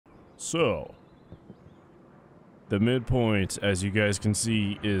So, the midpoint, as you guys can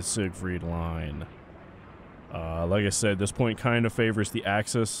see, is Siegfried Line. Like I said, this point kind of favors the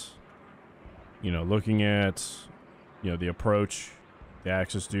Axis. You know, looking at, you know, the approach, the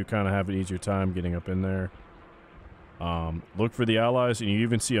Axis do kind of have an easier time getting up in there. Look for the Allies, and you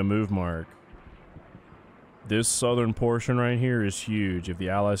even see a move mark. This southern portion right here is huge. If the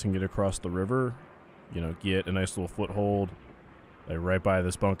Allies can get across the river, you know, get a nice little foothold, like right by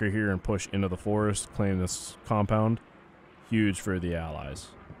this bunker here, and push into the forest, claim this compound, huge for the Allies.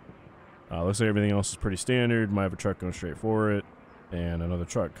 Looks like everything else is pretty standard. Might have a truck going straight for it, and another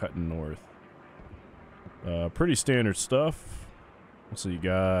truck cutting north. Pretty standard stuff. So you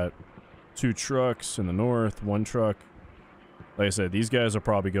got 2 trucks in the north, 1 truck. Like I said, these guys are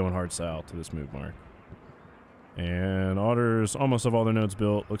probably going hard south to this move mark. And Otters almost have all their nodes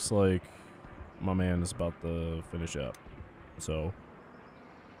built. Looks like my man is about to finish up. So,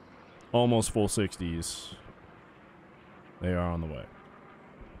 almost full 60s. They are on the way.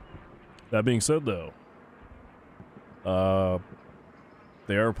 That being said, though,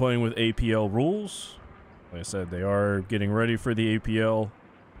 they are playing with APL rules. Like I said, they are getting ready for the APL.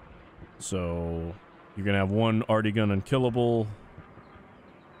 So, you're going to have 1 arty gun unkillable.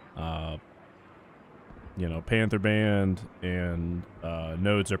 You know, Panther Band and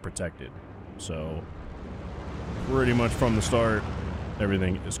nodes are protected. So, pretty much from the start,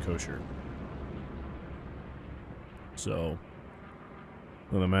 everything is kosher. So,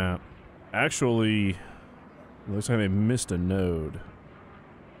 look at the map. Actually, it looks like they missed a node.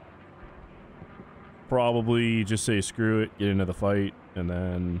 Probably just say screw it, get into the fight, and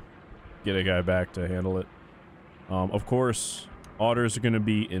then get a guy back to handle it. Of course, Otters are going to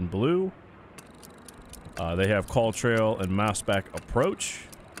be in blue. They have Call Trail and Mouseback Approach.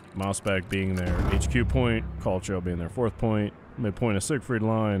 Mouseback being their HQ point, Call Trail being their 4th point. Midpoint of Siegfried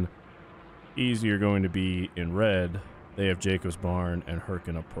Line. Easy are going to be in red. They have Jacob's Barn and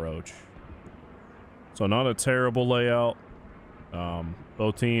Hurtgen Approach. So not a terrible layout.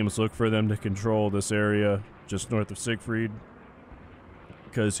 Both teams look for them to control this area just north of Siegfried,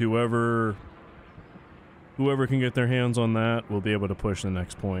 because whoever can get their hands on that will be able to push the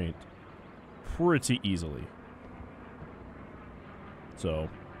next point pretty easily. So,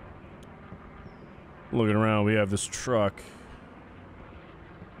 looking around, we have this truck.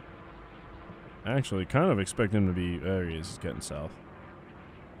 Actually, kind of expect him to be... There he is, he's getting south.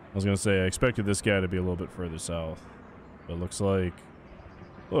 I was going to say, I expected this guy to be a little bit further south. But it looks like...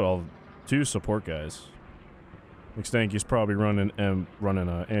 Look, all 2 support guys. McStanky's probably running an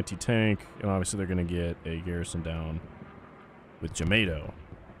anti-tank, and obviously they're going to get a garrison down with Jamato.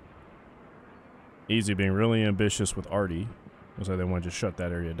 Easy being really ambitious with Arty. Looks like they want to just shut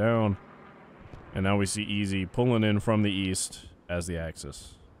that area down. And now we see Easy pulling in from the east as the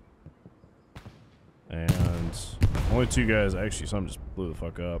Axis. And only 2 guys. Actually, some just blew the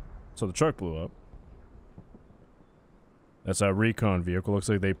fuck up. So the truck blew up. That's a recon vehicle. Looks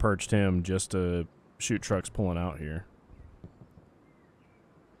like they perched him just to shoot trucks pulling out here.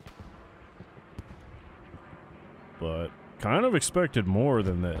 But kind of expected more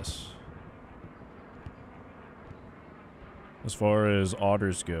than this. As far as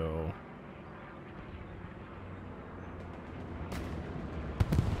Otters go.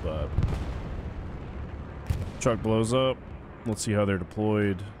 But truck blows up. Let's see how they're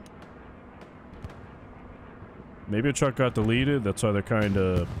deployed. Maybe a truck got deleted. That's why they're kind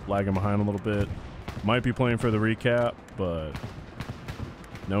of lagging behind a little bit. Might be playing for the recap, but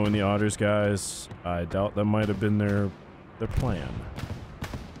knowing the Otters guys, I doubt that might have been their plan.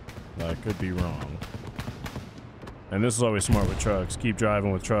 I could be wrong. And this is always smart with trucks. Keep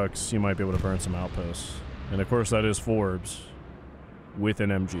driving with trucks. You might be able to burn some outposts. And of course that is Forbes with an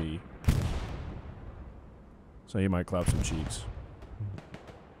MG. So you might clap some cheeks.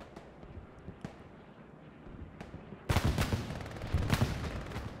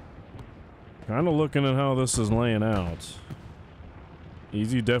 Kind of looking at how this is laying out.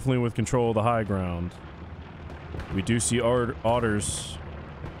 Easy definitely with control of the high ground. We do see Otters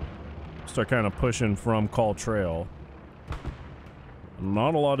start kind of pushing from Call Trail.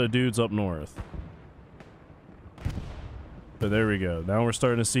 Not a lot of dudes up north. But there we go. Now we're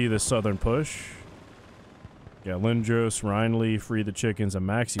starting to see this southern push. Got Lindros, Rhineley, Free the Chickens, and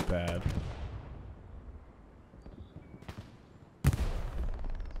MaxiPad.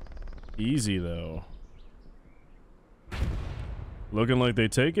 Easy though. Looking like they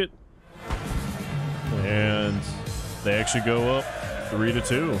take it. And they actually go up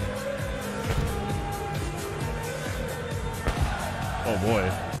 3-2. Oh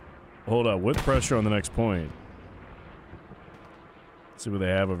boy. Hold up, with pressure on the next point. Let's see what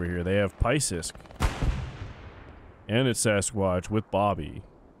they have over here. They have Pisces. And it's Sasquatch with Bobby.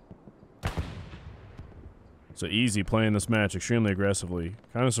 So easy playing this match extremely aggressively.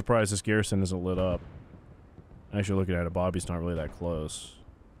 Kind of surprised this garrison isn't lit up. Actually looking at it, Bobby's not really that close.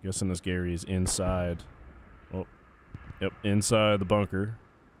 Guessing this Gary is inside. Oh, yep, inside the bunker.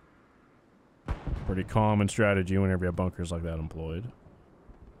 Pretty common strategy whenever you have bunkers like that employed.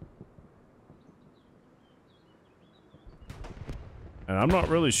 And I'm not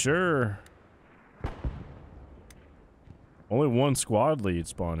really sure. Only one squad lead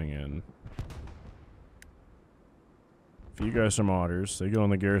spawning in. A few guys from Otters. They go on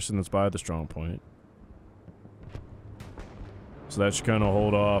the garrison that's by the strong point. So that should kind of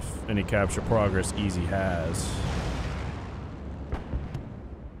hold off any capture progress Easy has.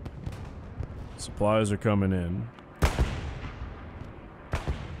 Supplies are coming in.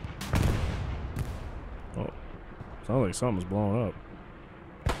 Oh, sounds like something's blowing up.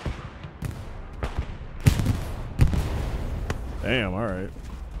 Damn, alright.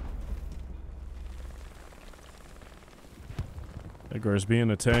 Edgar's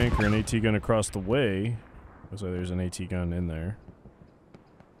being a tank or an AT gun across the way. Looks like there's an AT gun in there.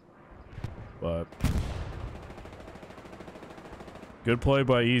 But good play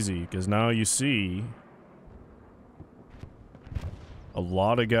by Easy, because now you see a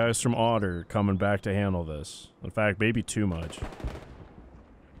lot of guys from Otter coming back to handle this. In fact, maybe too much.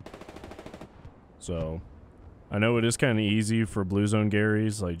 So I know it is kind of easy for Blue Zone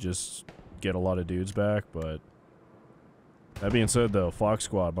Garys, like just get a lot of dudes back, but that being said though, Fox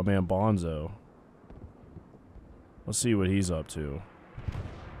Squad, my man Bonzo. Let's see what he's up to.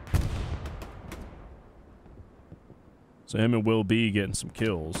 So him and Will B getting some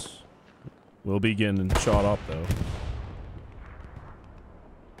kills. Will B getting shot up though.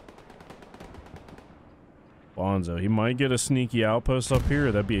 Bonzo, he might get a sneaky outpost up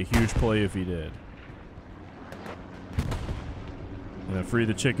here. That'd be a huge play if he did. And then free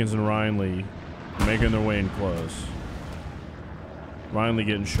the chickens and Rhineley making their way in close. Rhineley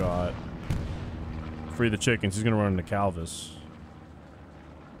getting shot. Free the chickens. He's gonna run into Calvis.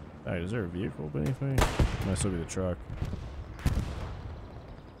 Hey, is there a vehicle or anything? Might still be the truck.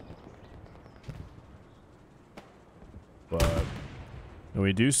 But and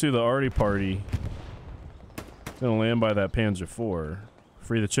we do see the Artie party. He's gonna land by that Panzer IV.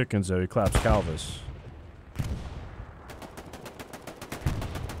 Free the chickens though. He claps Calvis.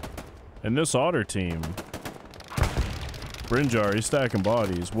 And this Otter team, Brinjar, he's stacking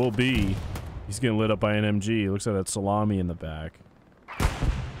bodies. Will be, he's getting lit up by an MG. Looks like that Salami in the back.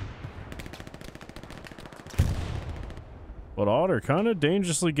 But Otter kind of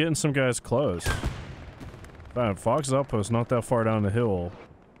dangerously getting some guys close. Fox's outpost not that far down the hill.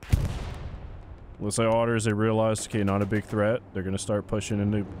 Looks like Otter, as they realized, okay, not a big threat. They're going to start pushing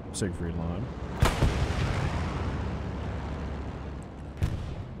into Siegfried line.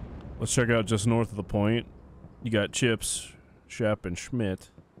 Let's check out just north of the point. You got Chips, Shep, and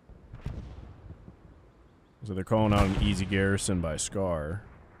Schmidt. So they're calling out an easy garrison by Scar.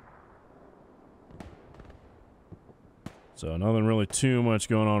 So nothing really too much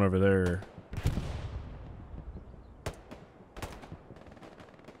going on over there.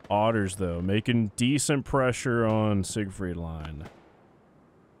 Otters, though, making decent pressure on Siegfried line.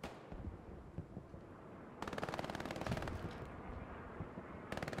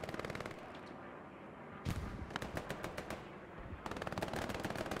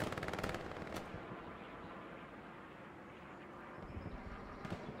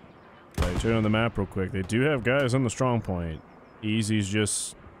 Check on the map real quick. They do have guys on the strong point. Easy's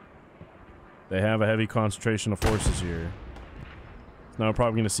just... They have a heavy concentration of forces here. Now we're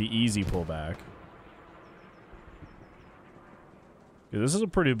probably going to see Easy pull back. Yeah, this is a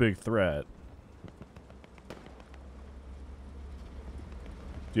pretty big threat.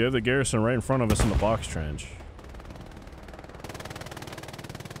 You have the garrison right in front of us in the box trench.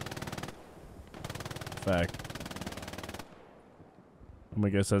 In fact, I'm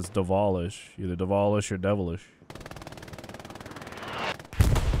gonna guess that's Devilish. Either Devilish or Devilish.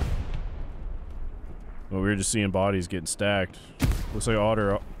 Well, we were just seeing bodies getting stacked. Looks like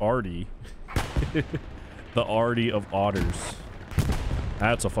Artie. The Artie of Otters.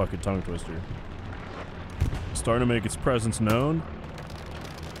 That's a fucking tongue twister. Starting to make its presence known.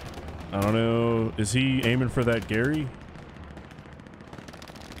 I don't know. Is he aiming for that Gary?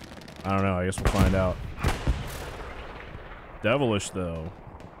 I don't know. I guess we'll find out. Devilish, though.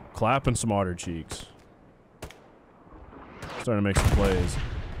 Clapping some Otter cheeks. Starting to make some plays.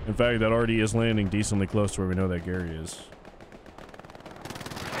 In fact, that already is landing decently close to where we know that Gary is.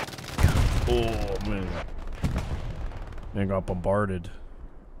 Oh, man. and got bombarded.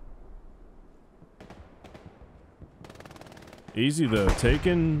 Easy though,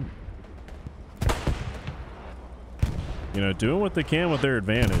 taking, you know, doing what they can with their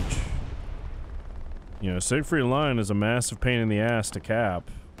advantage. You know, Siegfried Line is a massive pain in the ass to cap,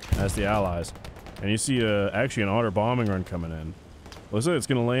 as the Allies. And you see actually an otter bombing run coming in. Looks like it's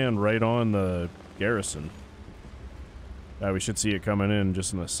going to land right on the garrison. We should see it coming in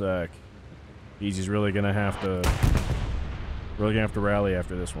just in a sec. Easy's really going to have to rally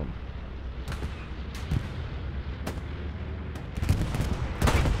after this one.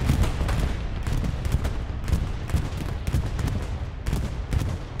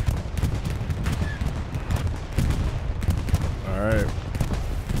 Alright.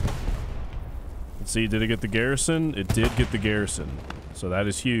 Let's see, did it get the garrison? It did get the garrison. So that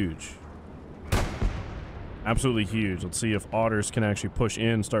is huge. Absolutely huge. Let's see if Otters can actually push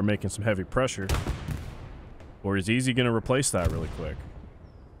in, start making some heavy pressure. Or is Easy going to replace that really quick?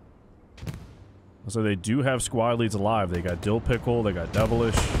 So they do have squad leads alive. They got Dill Pickle, they got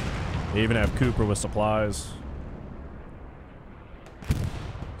Devilish. They even have Cooper with supplies.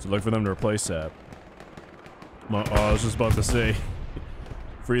 So look for them to replace that. Oh, I was just about to say,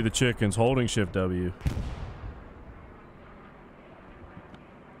 free the chickens, holding shift W.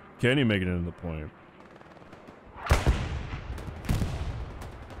 Can he make it into the point?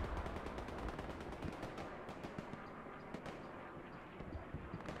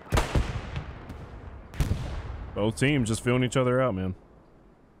 Both teams just feeling each other out, man.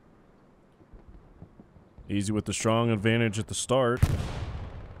 Easy with the strong advantage at the start.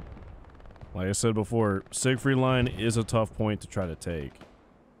 Like I said before, Siegfried Line is a tough point to try to take.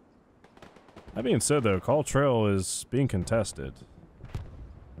 That being said, though, Call Trail is being contested.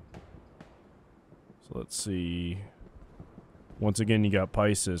 So let's see. Once again, you got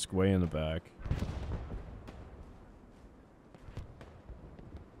Pysisk way in the back.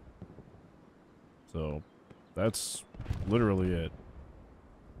 So that's literally it.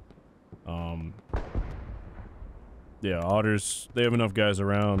 Yeah, Otters, they have enough guys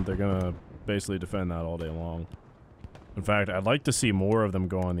around. They're gonna basically defend that all day long. In fact, I'd like to see more of them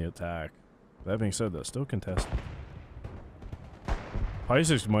go on the attack. That being said, though, still contested.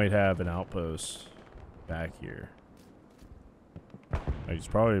 Pysisk might have an outpost back here. He's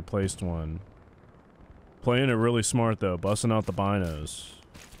probably placed one. Playing it really smart, though. Busting out the binos.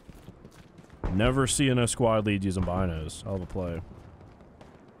 Never seeing a squad lead using binos. Hell of a play.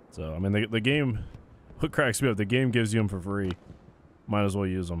 So, I mean, the game... What cracks me up, the game gives you them for free. Might as well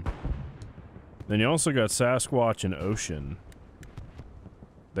use them. Then you also got Sasquatch and Ocean.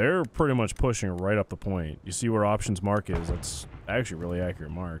 They're pretty much pushing right up the point. You see where options mark is. That's actually a really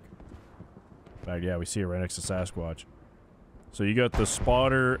accurate mark. In fact, yeah, we see it right next to Sasquatch. So you got the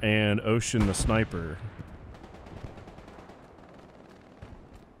spotter and Ocean the sniper.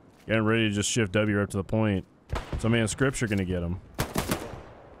 Getting ready to just shift W up to the point. So, man, Scripture gonna get him.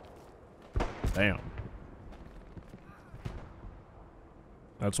 Damn.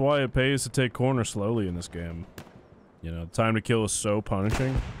 That's why it pays to take corner slowly in this game. You know, time to kill is so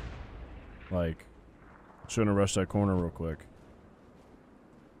punishing. Like, shouldn't have rushed that corner real quick.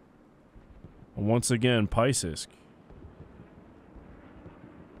 And once again, Pysisk.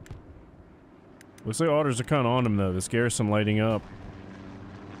 Looks like Otters are kind of on him, though. This garrison lighting up.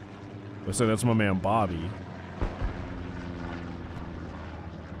 Looks like that's my man, Bobby.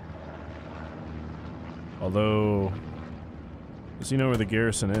 Although... does he know where the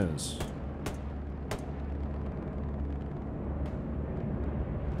garrison is?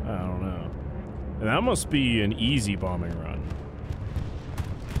 I don't know. And that must be an easy bombing run.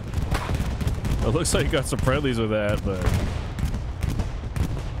 It looks like he got some friendlies with that, but...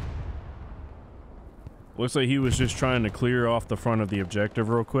 looks like he was just trying to clear off the front of the objective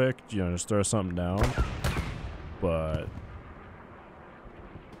real quick. You know, just throw something down. But...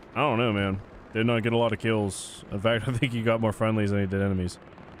 I don't know, man. Did not get a lot of kills. In fact, I think he got more friendlies than he did enemies.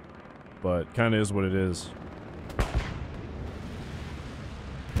 But kind of is what it is.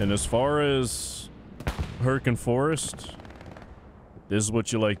 And as far as Hurtgen Forest, this is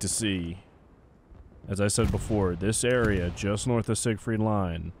what you like to see. As I said before, this area just north of Siegfried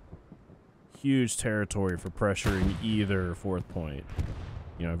Line, huge territory for pressuring either fourth point.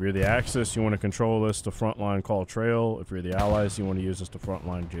 You know, if you're the Axis, you want to control this to frontline Call Trail. If you're the Allies, you want to use this to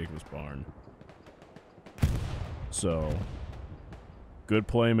frontline Jacob's Barn. So, good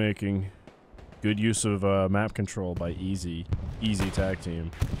playmaking, good use of map control by Easy tag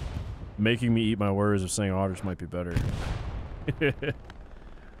team. Making me eat my words of saying Otters might be better.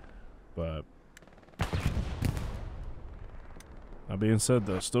 But, that being said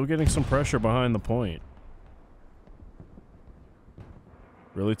though, still getting some pressure behind the point.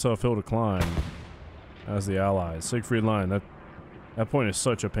 Really tough hill to climb. As the Allies. Siegfried Line, that point is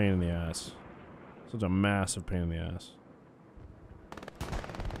such a pain in the ass. Such a massive pain in the ass.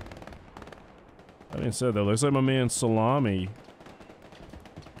 That being said, though, looks like my man Salami.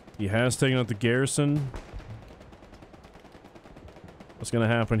 He has taken out the garrison. What's gonna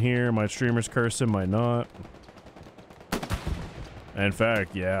happen here? Might streamers curse him, might not. In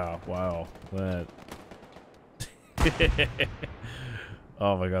fact, yeah, wow. That.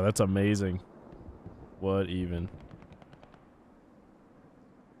 Oh my god, that's amazing. What even?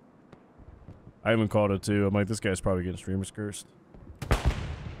 I even called it too. I'm like, this guy's probably getting streamers cursed.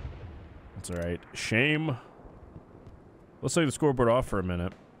 That's alright. Shame. Let's take the scoreboard off for a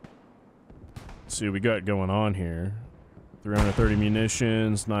minute. Let's see what we got going on here. 330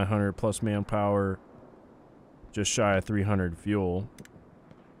 munitions, 900 plus manpower, just shy of 300 fuel.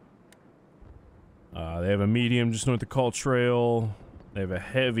 They have a medium just north of Call Trail. They have a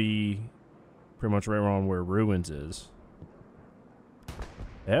heavy, pretty much right around where Ruins is.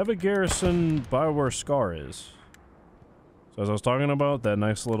 They have a garrison by where Scar is. So as I was talking about, that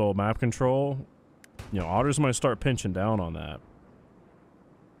nice little map control, you know, otters might start pinching down on that.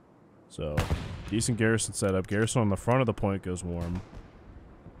 So, decent garrison setup. Garrison on the front of the point goes warm.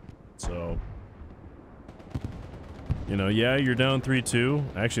 So, you know, yeah, you're down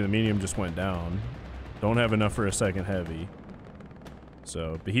 3-2. Actually, the medium just went down. Don't have enough for a second heavy.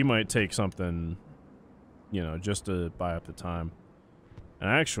 So, but he might take something, you know, just to buy up the time. And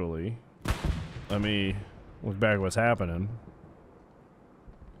actually, let me look back at what's happening.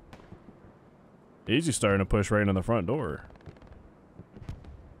 He's just starting to push right into the front door.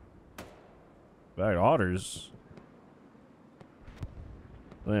 Back otters.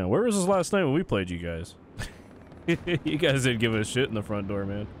 Man, where was this last night when we played you guys? You guys didn't give a shit in the front door,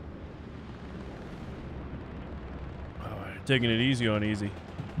 man. Oh, taking it easy on easy.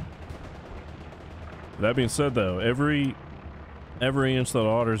 That being said, though, every inch that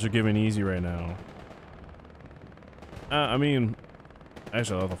otters are giving easy right now. I mean,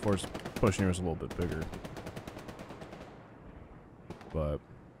 actually, I thought the force pushing here was a little bit bigger. But,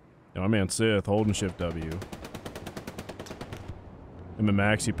 you know, my man Sith holding Shift W. Him and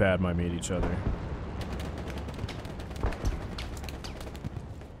Maxi Pad might meet each other.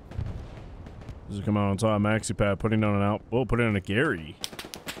 This is coming out on top. Maxi Pad putting down an out. Oh, putting in a Gary.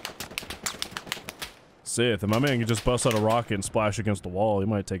 Sith, and my man can just bust out a rocket and splash against the wall. He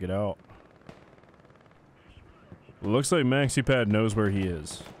might take it out. It looks like Maxi Pad knows where he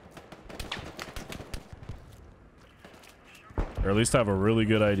is. Or at least have a really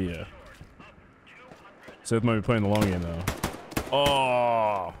good idea. Sith might be playing the long game, though.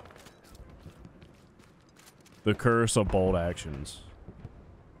 Oh! The curse of bold actions.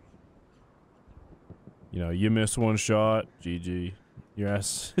 You know, you miss one shot, GG. Your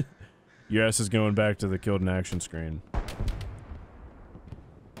ass, your ass is going back to the killed in action screen.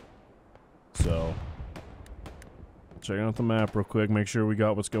 So, checking out the map real quick, make sure we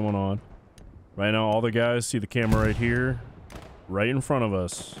got what's going on. Right now, all the guys see the camera right here, right in front of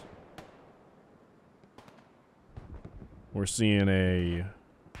us. We're seeing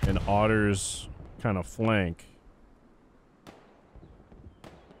an otter's kind of flank.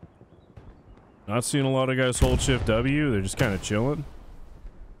 Not seeing a lot of guys hold Shift W. They're just kind of chilling.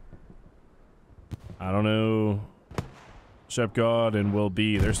 I don't know. Shep God and Will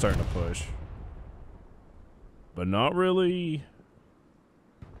B, they're starting to push. But not really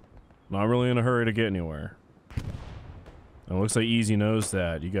in a hurry to get anywhere. And it looks like Easy knows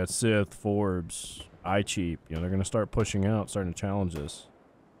that. You got Sith, Forbes, iCheap. You know, they're going to start pushing out, starting to challenge this.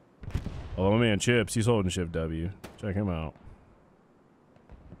 Oh, my man Chips, he's holding Shift W. Check him out.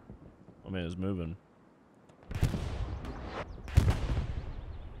 My man is moving.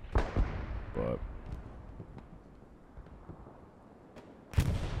 But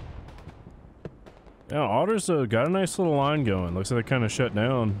yeah, Otters got a nice little line going. Looks like they kind of shut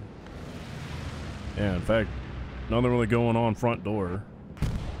down. Yeah, in fact, nothing really going on front door.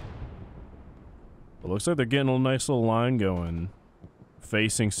 But looks like they're getting a nice little line going,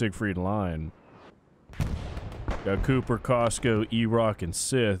 facing Siegfried Line. Got Cooper, Costco, E-Rock, and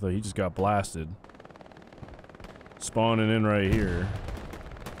Sith. Oh, he just got blasted. Spawning in right here.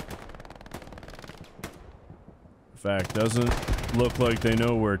 In fact, doesn't look like they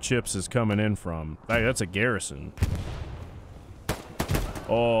know where Chips is coming in from. In fact, that's a garrison.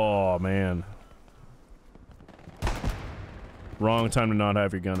 Oh, man. Wrong time to not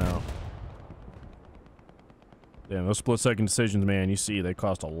have your gun out. Damn, those split-second decisions, man, you see, they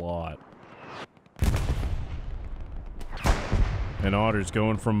cost a lot. And Otter's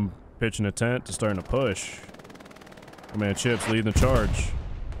going from pitching a tent to starting to push. Oh man, Chips leading the charge.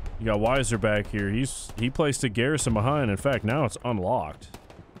 You got Weiser back here. He placed a garrison behind. In fact, now it's unlocked.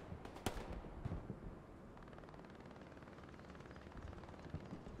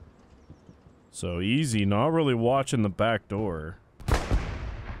 So Easy, not really watching the back door.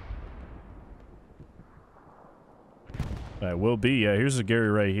 That will be, yeah, here's a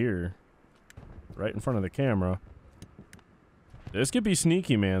Gary right here. Right in front of the camera. This could be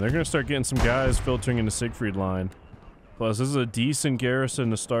sneaky, man. They're gonna start getting some guys filtering into Siegfried line. Plus, this is a decent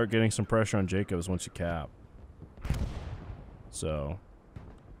garrison to start getting some pressure on Jacobs once you cap. So,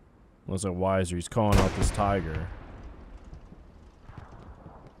 looks like Weiser, he's calling out this Tiger.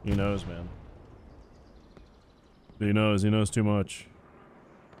 He knows, man. He knows too much.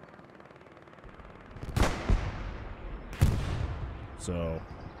 So,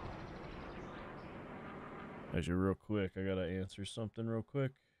 actually, real quick, I gotta answer something real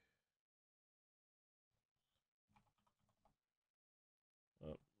quick.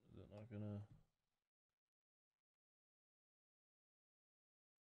 Oh, is it not gonna?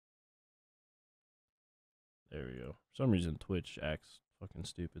 There we go. For some reason, Twitch acts fucking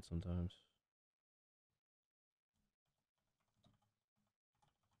stupid sometimes.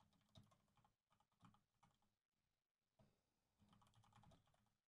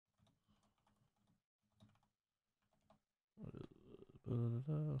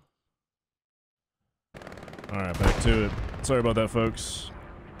 Alright, back to it. Sorry about that, folks.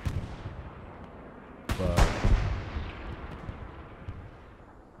 But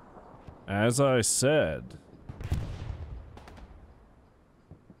as I said,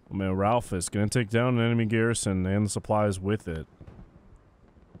 I mean, Ralph is gonna take down an enemy garrison and the supplies with it.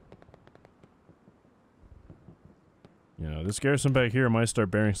 You know, this garrison back here might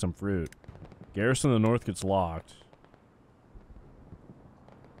start bearing some fruit. Garrison in the north gets locked.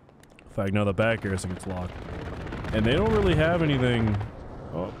 In fact, now the back garrison gets locked. And they don't really have anything...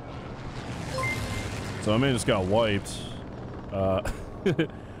 Oh. So I may just got wiped.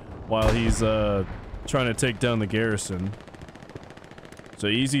 While he's trying to take down the garrison. So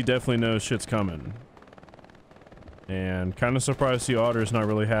Easy definitely knows shit's coming. And kind of surprised to see Otters not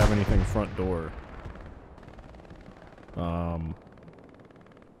really have anything front door. So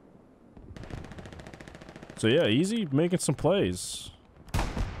yeah, Easy making some plays.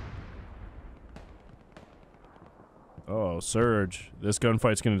 Oh, Surge. This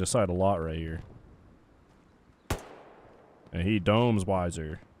gunfight's gonna decide a lot right here. And he domes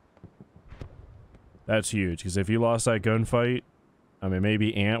Weiser. That's huge, because if he lost that gunfight, I mean,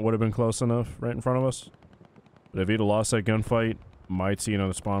 maybe Ant would have been close enough right in front of us. But if he'd have lost that gunfight, might see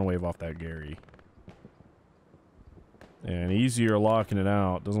another spawn wave off that Gary. And Easier locking it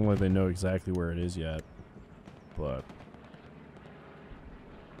out. Doesn't look like they know exactly where it is yet. But...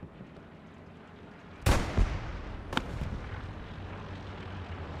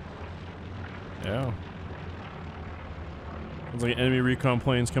 yeah. Looks like enemy recon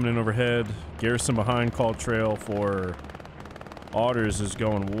planes coming in overhead. Garrison behind, called trail for Otters is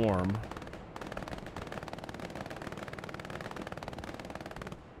going warm.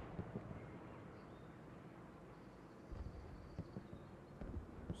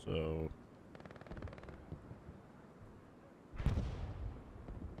 So...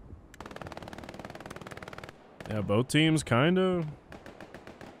 yeah, both teams kinda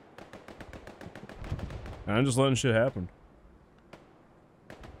just letting shit happen.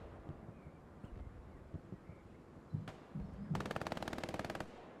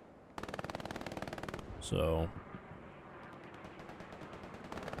 So...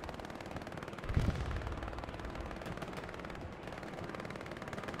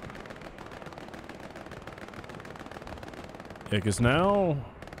 yeah, because now...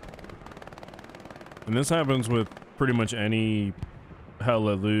 and this happens with pretty much any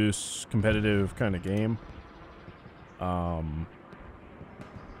hella loose, competitive kind of game.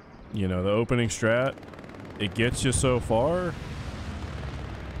 You know, the opening strat, it gets you so far,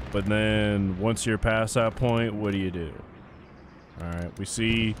 but then once you're past that point, what do you do? Alright, we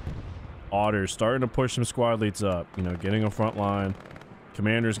see Otters starting to push some squad leads up, you know, getting a front line.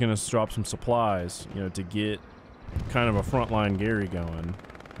 Commander's gonna drop some supplies, you know, to get kind of a frontline Gary going.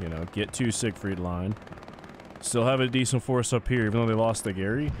 You know, get to Siegfried line. Still have a decent force up here, even though they lost the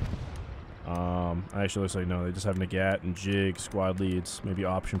Gary. Actually looks like no, they just have Nagat and Jig, squad leads, maybe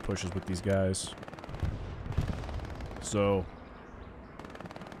option pushes with these guys. So,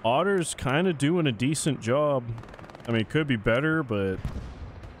 Otter's kind of doing a decent job. I mean, it could be better, but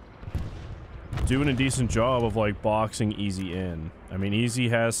doing a decent job of like boxing Easy in. I mean, Easy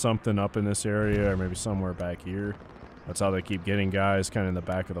has something up in this area, or maybe somewhere back here. That's how they keep getting guys kind of in the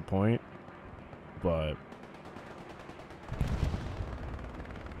back of the point. But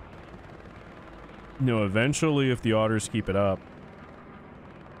You know, eventually, if the Otters keep it up,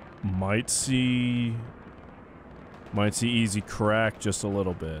 might see easy crack just a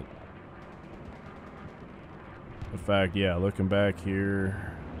little bit. In fact, yeah, looking back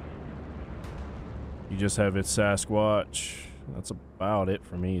here, you just have it Sasquatch. That's about it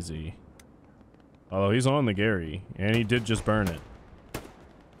from easy. Although he's on the Gary, and he did just burn it.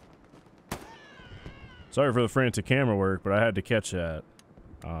 Sorry for the frantic camera work, but I had to catch that.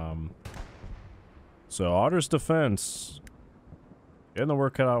 So Otter's defense, getting the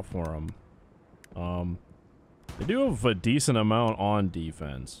work cut out for them. They do have a decent amount on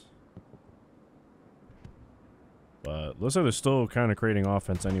defense. But looks like they're still kind of creating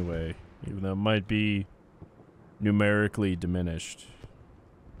offense anyway, even though it might be numerically diminished.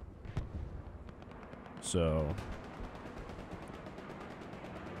 So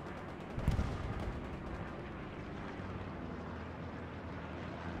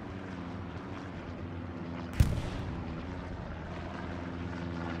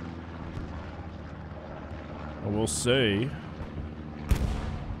I will say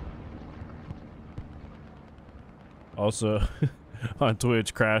also on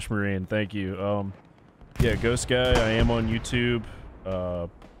Twitch, Crash Marine, thank you. Yeah, Ghost Guy, I am on YouTube.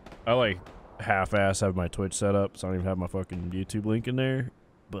 I like half-ass have my Twitch set up, so I don't even have my fucking YouTube link in there.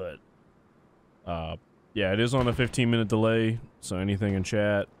 But yeah, it is on a 15-minute delay, so anything in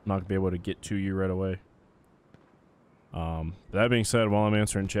chat, I'm not gonna be able to get to you right away. That being said, while I'm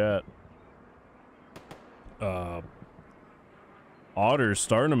answering chat, Otter's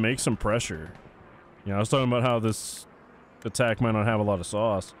starting to make some pressure. You know, I was talking about how this attack might not have a lot of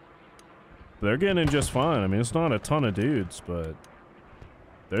sauce. But they're getting in just fine. I mean, it's not a ton of dudes, but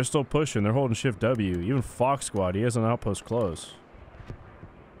they're still pushing. They're holding Shift W. Even Fox Squad, he has an outpost close.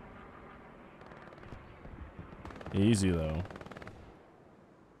 Easy, though.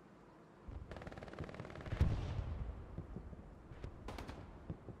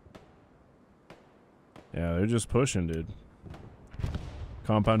 Yeah, they're just pushing, dude.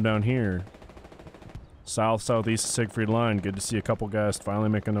 Compound down here. Southeast of Siegfried Line. Good to see a couple guys finally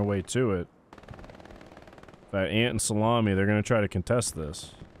making their way to it. That Ant and Salami, they're going to try to contest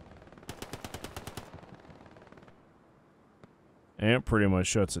this. Ant pretty much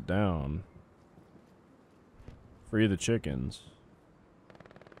shuts it down. Free the chickens.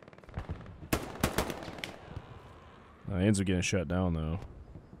 Ants are getting shut down, though.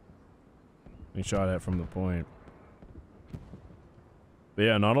 He shot at from the point. But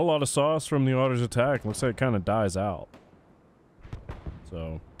yeah, not a lot of sauce from the Otter's attack. Looks like it kind of dies out.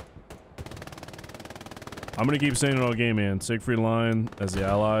 So I'm going to keep saying it all game, man. Siegfried Line as the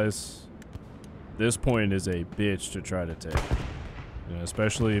allies. This point is a bitch to try to take. You know,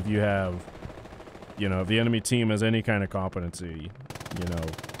 especially if you have, you know, if the enemy team has any kind of competency. You know,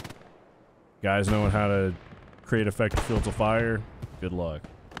 guys knowing how to create effective fields of fire. Good luck.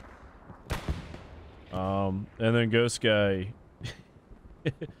 And then Ghost Guy.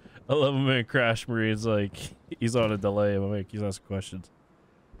 I love him in Crash Marine's like, he's on a delay, but like, he's asking questions.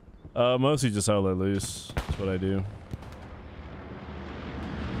 Mostly just how let loose. That's what I do.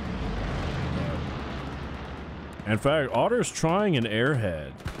 In fact, Otter's trying an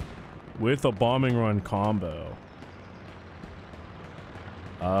airhead with a bombing run combo.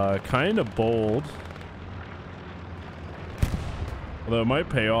 Kind of bold. Although it might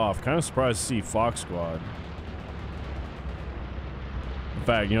pay off. Kind of surprised to see Fox Squad. In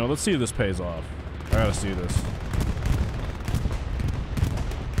fact, you know, let's see if this pays off. I gotta see this.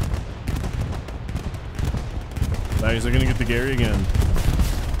 Nice, they're gonna get the Gary again.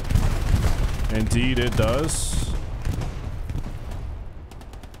 Indeed, it does.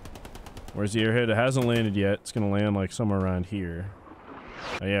 Where's the airhead? It hasn't landed yet. It's gonna land like somewhere around here.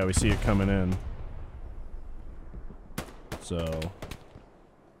 Oh yeah, we see it coming in. So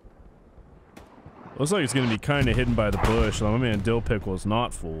looks like it's gonna be kind of hidden by the bush. So my man Dill Pickle is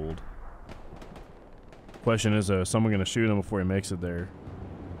not fooled. Question is, someone gonna shoot him before he makes it there?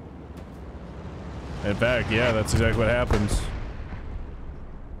 In fact, yeah, that's exactly what happens.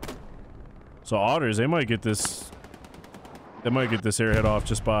 So Otters, they might get this. They might get this airhead off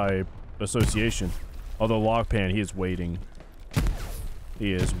just by association. Although Lockpan, he is waiting.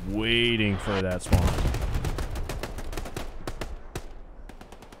 He is waiting for that spawn.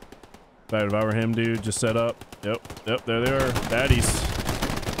 In fact, if I were him, dude, just set up. Yep, there they are. Baddies.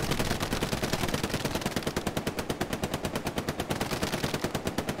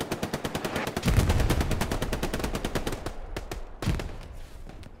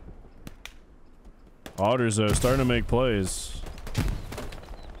 Otters are starting to make plays.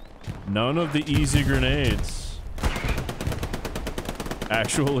 None of the easy grenades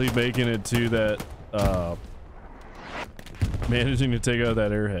actually making it to that managing to take out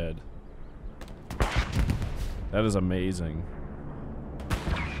that airhead. That is amazing.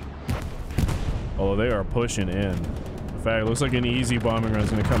 Oh, they are pushing in. In fact, it looks like an easy bombing run is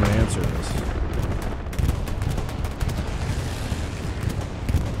going to come and answer this.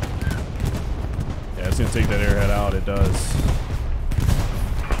 Yeah, it's going to take that airhead out. It does.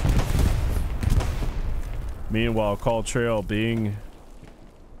 Meanwhile, Call Trail being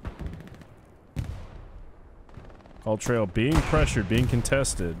pressured, being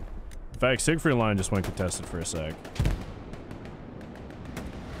contested. In fact, Siegfried Line just went contested for a sec.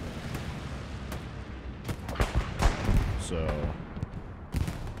 So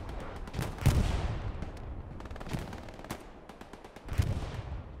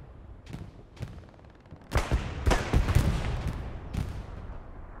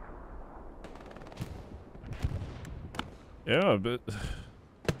yeah, but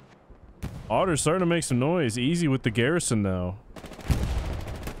Otter's starting to make some noise. Easy with the garrison, though.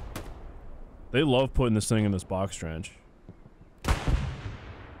 They love putting this thing in this box trench.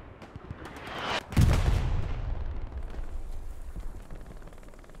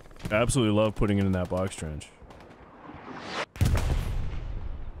 Absolutely love putting it in that box trench.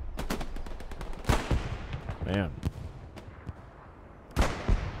 Man.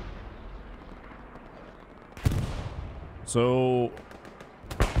 So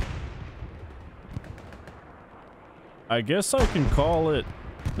I guess I can call it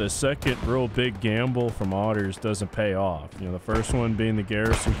the second real big gamble from Otters doesn't pay off. You know, the first one being the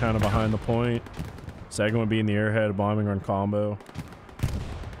garrison kind of behind the point. Second one being the airhead bombing run combo.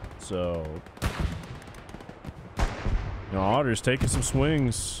 So, you know, Otters taking some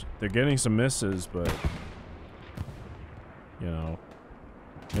swings. They're getting some misses, but, you know,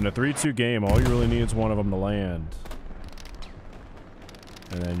 in a 3-2 game, all you really need is one of them to land.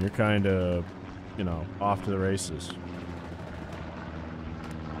 And then you're kind of, you know, off to the races.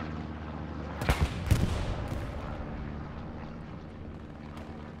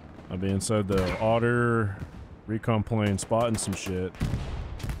 I'll be inside the Otter recon plane spotting some shit.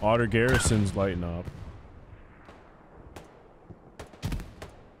 Otter garrison's lighting up.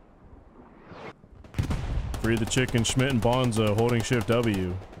 Free the chicken, Schmidt and Bonzo holding shift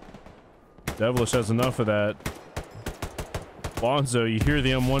W. Devilish has enough of that. Bonzo, you hear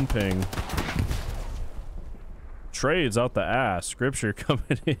the M1 ping. Trades out the ass. Scripture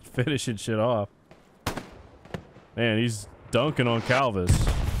coming in, finishing shit off. Man, he's dunking on Calvis.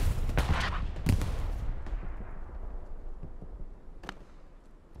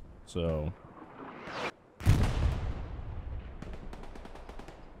 So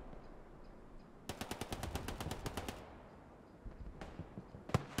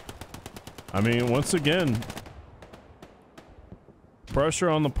I mean, once again, pressure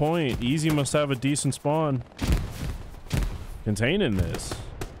on the point. Easy must have a decent spawn containing this.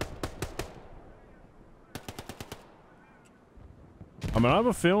 I mean, I have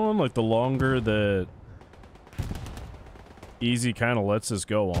a feeling like the longer that Easy kind of lets this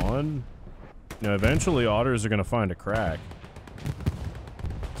go on, you know, eventually Otters are going to find a crack.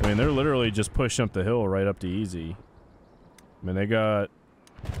 I mean, they're literally just pushing up the hill right up to Easy. I mean, they got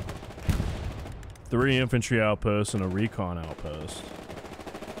 3 infantry outposts and a recon outpost.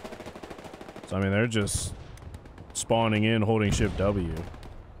 So, I mean, they're just spawning in, holding shift W.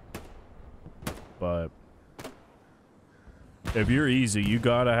 But if you're Easy, you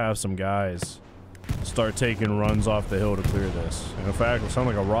gotta have some guys start taking runs off the hill to clear this. And in fact, it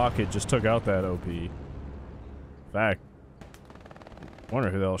sounded like a rocket just took out that OP. In fact, I wonder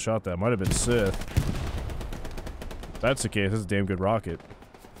who the hell shot that. Might have been Sith. If that's the case, that's a damn good rocket.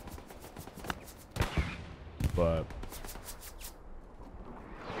 But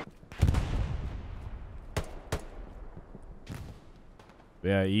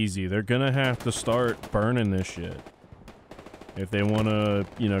yeah, Easy. They're gonna have to start burning this shit if they want to,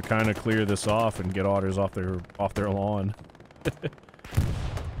 you know, kind of clear this off and get Otters off their lawn.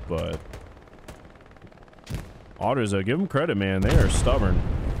 But Otters, give them credit, man. They are stubborn.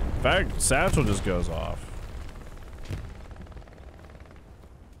 In fact, Satchel just goes off.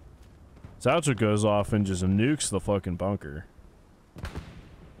 Satchel goes off and just nukes the fucking bunker.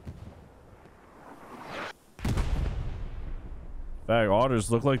 In fact,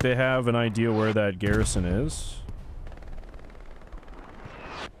 Otters look like they have an idea where that garrison is.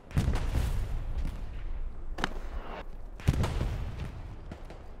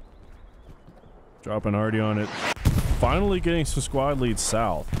 Dropping already on it. Finally getting some squad leads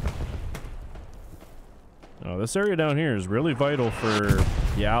south. Oh, this area down here is really vital for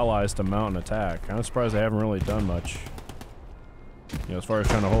the allies to mount an attack. Kind of surprised they haven't really done much, you know, as far as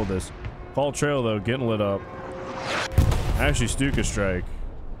trying to hold this. Call trail, though, getting lit up. Actually, Stuka strike.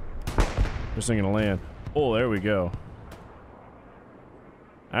 Just thinking to land. Oh, there we go.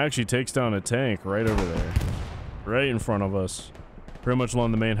 Actually takes down a tank right over there. Right in front of us. Pretty much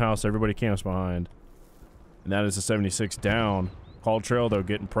along the main house, everybody camps behind. And that is a 76 down. Call trail, though,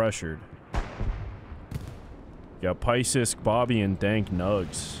 getting pressured. Got Pysisk, Bobby, and Dank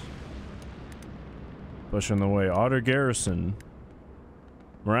Nugs. Pushing the way. Otter Garrison.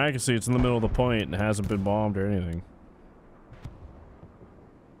 Miraculously, it's in the middle of the point and hasn't been bombed or anything.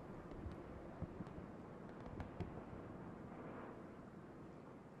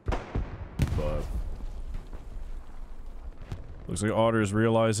 But looks like Otter's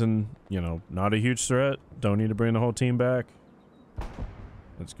realizing, you know, not a huge threat. Don't need to bring the whole team back.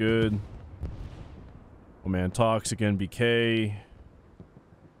 That's good. Oh man, Toxic NBK.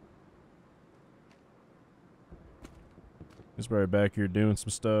 He's probably back here doing some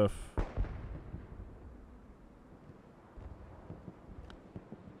stuff.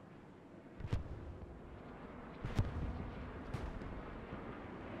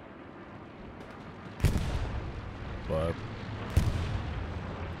 But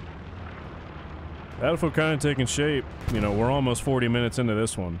Battlefield kind of taking shape. You know, we're almost 40 minutes into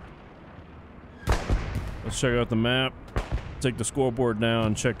this one. Let's check out the map. Take the scoreboard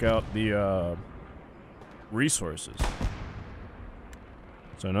down. Check out the resources.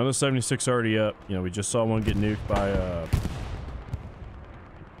 So another 76 already up. You know, we just saw one get nuked by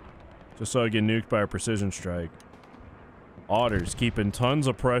just saw it get nuked by a precision strike. Otters keeping tons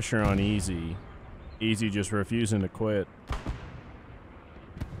of pressure on Easy. Easy just refusing to quit.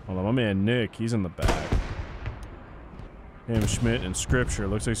 Hold on, my man Nick, he's in the back. Him, Schmidt, and Scripture.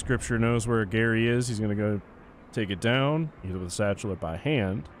 Looks like Scripture knows where Gary is. He's gonna go take it down, either with a satchel or by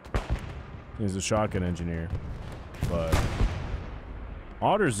hand. He's a shotgun engineer. But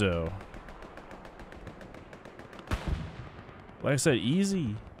Otters, though. Like I said,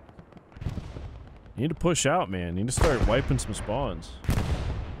 Easy. You need to push out, man. You need to start wiping some spawns.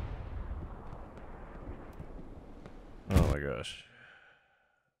 Oh my gosh.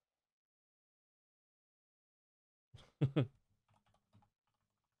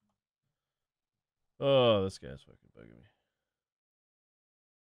 Oh, this guy's fucking bugging me.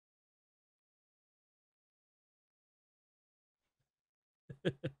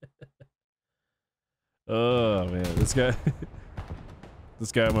 Oh man, this guy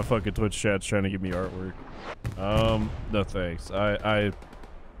this guy on my fucking Twitch chat's trying to give me artwork. No thanks. I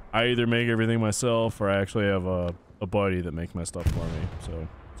either make everything myself or I actually have a buddy that makes my stuff for me, so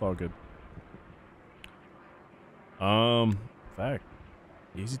it's all good. Fact.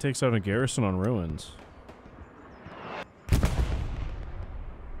 Easy takes out a garrison on ruins.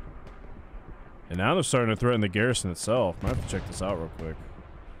 And now they're starting to threaten the garrison itself. Might have to check this out real quick.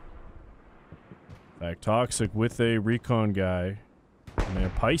 In fact, Toxic with a recon guy.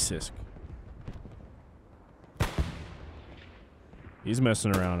 Man, Pysisk. He's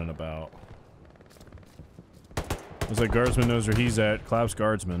messing around and about. Looks like Guardsman knows where he's at. Claps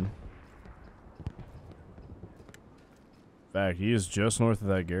Guardsman. In fact, he is just north of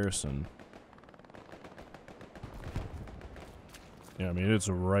that garrison. Yeah, I mean, it's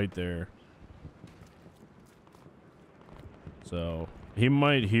right there. So, he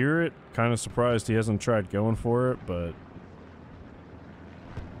might hear it. Kind of surprised he hasn't tried going for it, but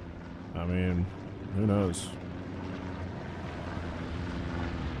I mean, who knows?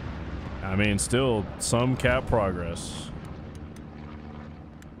 I mean, still some cap progress.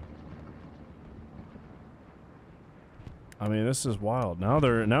 I mean, this is wild.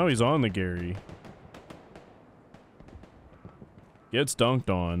 Now he's on the Gary. Gets dunked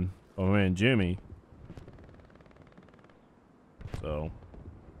on. Oh man, Jimmy. So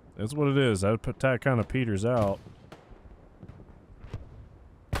that's what it is. That attack kind of peters out.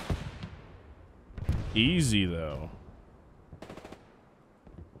 Easy though.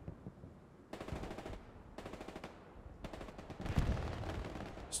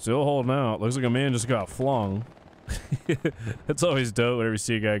 Still holding out. Looks like a man just got flung. That's always dope whenever you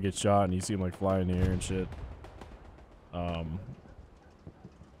see a guy get shot and you see him like fly in the air and shit.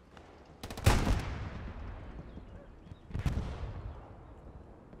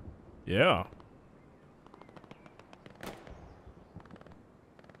 Yeah.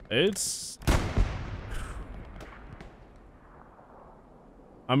 It's...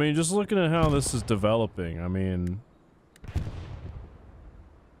 I mean, just looking at how this is developing, I mean...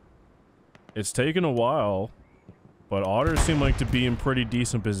 It's taken a while, but Otters seem like to be in pretty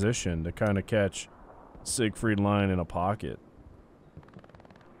decent position to kind of catch Siegfried Line in a pocket.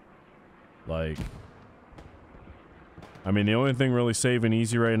 Like... I mean, the only thing really saving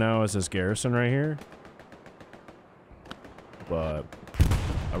easy right now is this garrison right here. But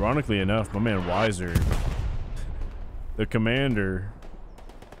ironically enough, my man Weiser, the commander,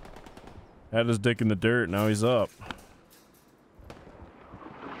 had his dick in the dirt. Now he's up.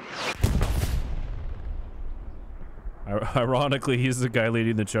 Ironically, he's the guy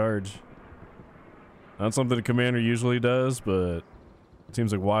leading the charge. Not something the commander usually does, but it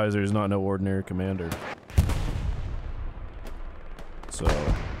seems like Weiser is not no ordinary commander. So,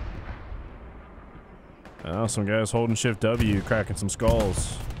 now some guys holding Shift W, cracking some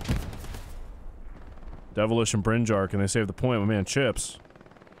skulls. Devilish and Brinjar, can they save the point? My man Chips.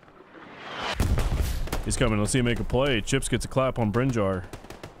 He's coming. Let's see him make a play. Chips gets a clap on Brinjar.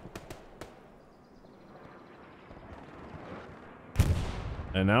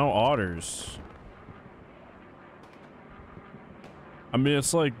 And now Otters. I mean,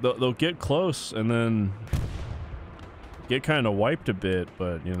 it's like they'll get close and then get kind of wiped a bit,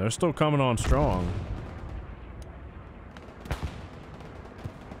 but you know, they're still coming on strong.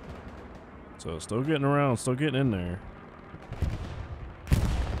 So still getting around, still getting in there.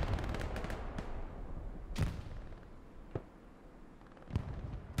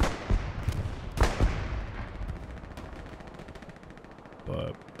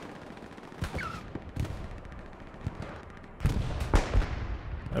 But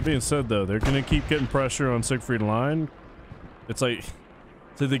that being said, though, they're gonna keep getting pressure on Siegfried line. It's like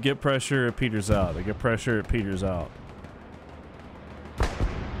they get pressure, it peters out. They get pressure, it peters out.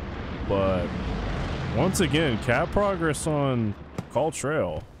 But once again, cap progress on Call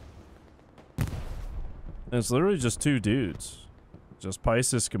Trail. And it's literally just two dudes, just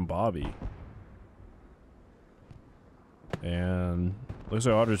Pisces and Bobby. And looks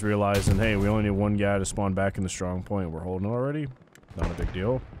like Otter's realizing, hey, we only need one guy to spawn back in the strong point. We're holding it already. Not a big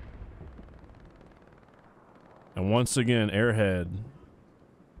deal. And once again, Airhead,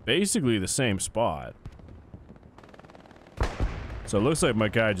 basically the same spot. So it looks like my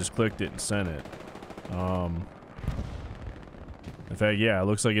guy just clicked it and sent it. In fact, yeah, it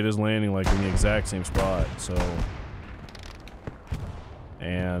looks like it is landing like in the exact same spot. So,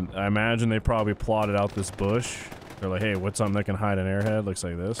 and I imagine they probably plotted out this bush. They're like, hey, what's something that can hide an Airhead? Looks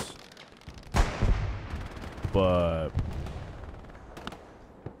like this. But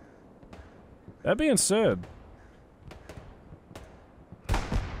that being said,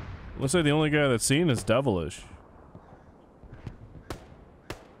 looks like the only guy that's seen is Devilish.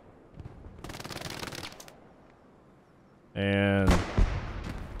 And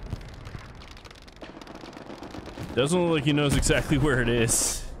doesn't look like he knows exactly where it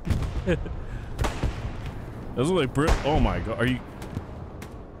is. Doesn't look like oh my god, are you?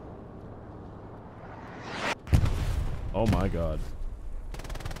 Oh my god.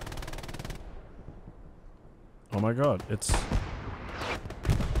 Oh my god,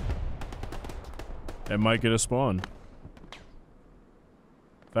 it might get a spawn.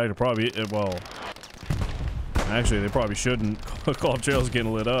 In fact, it probably, well, actually they probably shouldn't. Call Trail's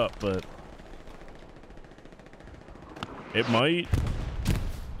getting lit up, but it might.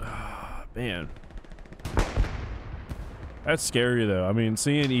 Man. That's scary though. I mean,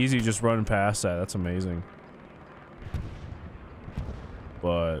 seeing Easy just running past that, that's amazing.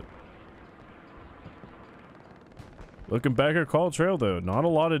 But looking back at Call Trail though, not a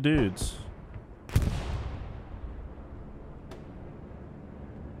lot of dudes.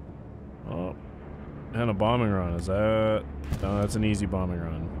 Oh, and a bombing run. Is that? No, that's an easy bombing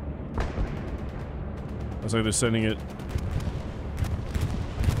run. Looks like they're sending it.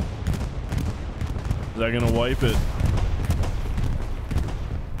 Is that gonna wipe it?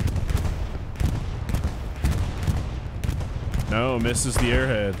 No, misses the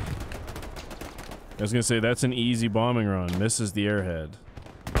Airhead. I was gonna say that's an easy bombing run. Misses the Airhead.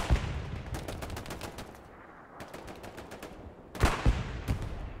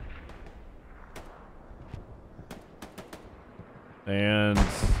 And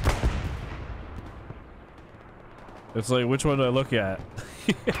it's like, which one do I look at?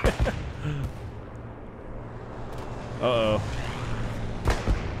 Uh-oh.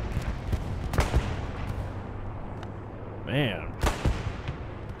 Man.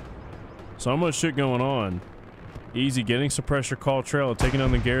 So much shit going on. Easy getting some pressure, Call Trail, taking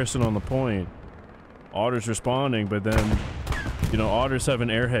down the garrison on the point. Otter's responding, but then, you know, Otters have an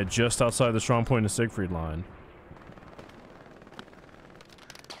Airhead just outside the strong point of Siegfried line.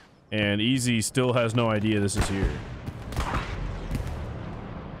 And Easy still has no idea this is here.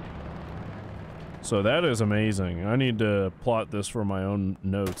 So that is amazing. I need to plot this for my own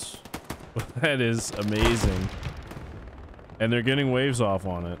notes. That is amazing. And they're getting waves off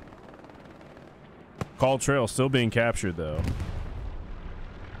on it. Call Trail still being captured, though.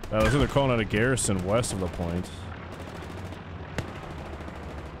 Looks like they're calling out a garrison west of the point.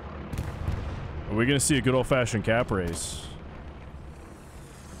 Are we going to see a good old-fashioned cap race?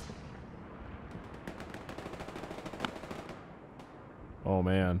 Oh,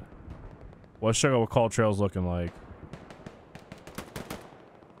 man. Let's check out what Call Trail's looking like.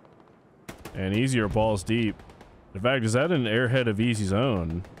 And easier balls deep. In fact, is that an airhead of Easy's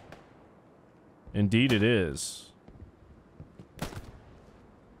own? Indeed it is.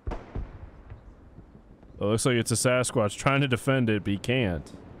 It looks like it's a Sasquatch trying to defend it, but he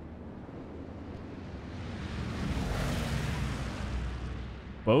can't.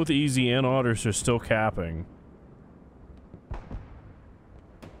 Both Easy and Otters are still capping.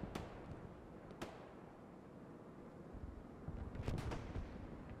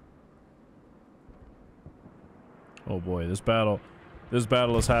 Oh boy, this battle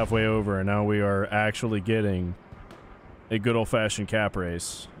is halfway over, and now we are actually getting a good old-fashioned cap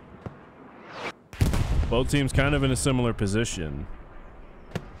race. Both teams kind of in a similar position.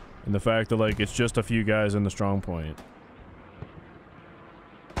 And the fact that, like, it's just a few guys in the strong point.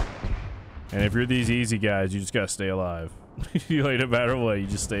 And if you're these easy guys, you just gotta stay alive. You like, no matter what, you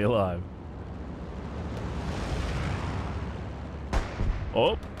just stay alive.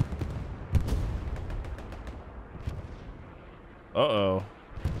 Oh! Uh-oh.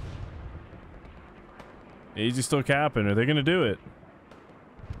 Easy still capping. Are they gonna do it?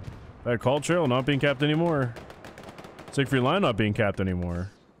 That Call Trail not being capped anymore. Siegfried Line not being capped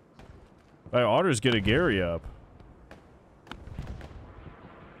anymore. That Otters get a Gary up.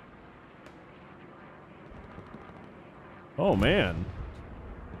 Oh man.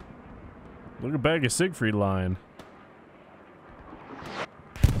 Look at back at Siegfried Line.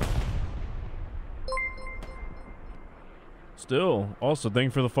 Still, also, thank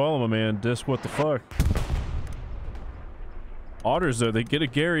you for the follow, my man. Dis, what the fuck? Otters, though, they get a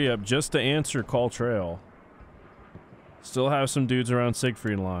Gary up just to answer Call Trail. Still have some dudes around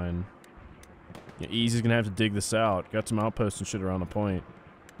Siegfried Line. Yeah, Easy's gonna have to dig this out. Got some outposts and shit around the point.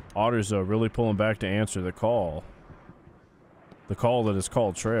 Otters, though, really pulling back to answer the call. The call that is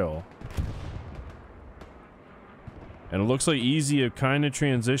Call Trail. And it looks like Easy have kind of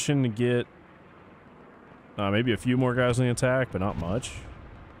transitioned to get maybe a few more guys on the attack, but not much.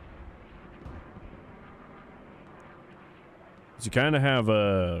 So you kind of have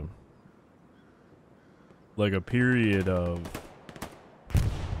a period of,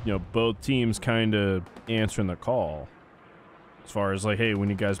 you know, both teams kind of answering the call. As far as like, hey, we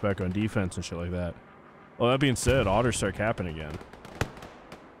need guys back on defense and shit like that. Well, that being said, Otters start capping again.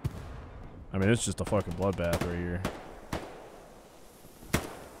 I mean, it's just a fucking bloodbath right here.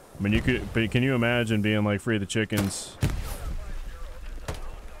 I mean, you could, but can you imagine being like Free the Chickens?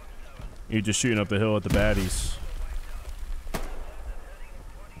 You just shooting up the hill at the baddies.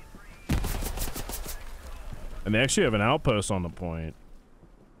 And they actually have an outpost on the point.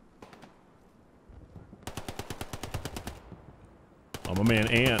 Oh, my man,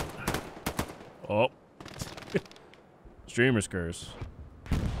 Ant. Oh. Streamer's curse.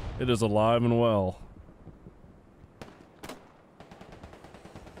 It is alive and well.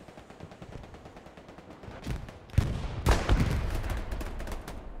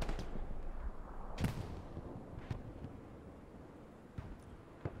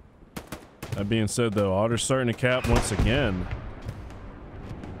 That being said, though, Otter's starting to cap once again.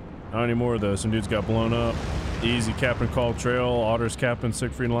 Not anymore, though. Some dudes got blown up. Easy capping Call Trail. Otter's capping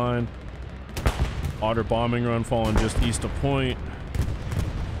Siegfried Line. Otter bombing run falling just east of point.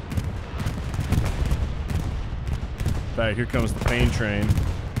 Back here comes the pain train.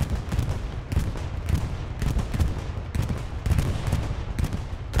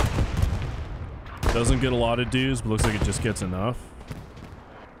 Doesn't get a lot of dues, but looks like it just gets enough.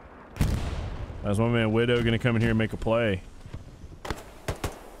 That's my man Widow gonna come in here and make a play.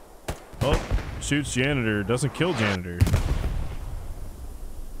 Oh, shoots Janitor, doesn't kill Janitor.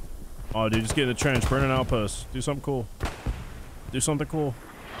 Oh, dude, just get in the trench, burn an outpost. Do something cool. Do something cool.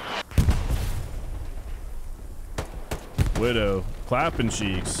 Widow, clapping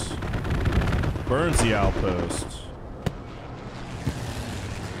cheeks. Burns the outpost.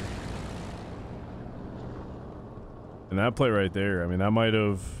 And that play right there, I mean, that might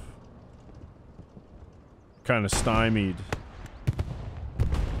have kind of stymied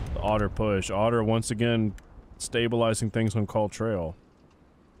the Otter push. Otter once again stabilizing things on Call Trail.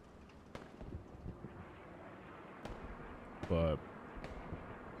 But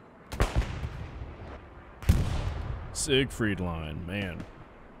Siegfried Line, man.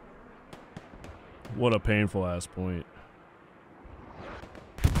 What a painful ass point.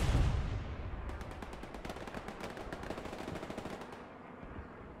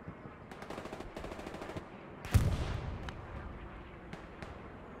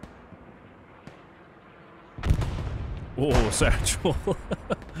 Whoa, satchel.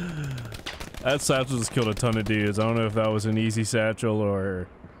 That satchel just killed a ton of dudes. I don't know if that was an easy satchel or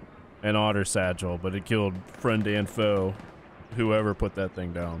an otter satchel, but it killed friend and foe, whoever put that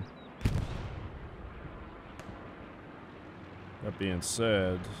thing down. That being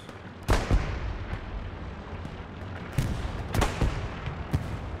said,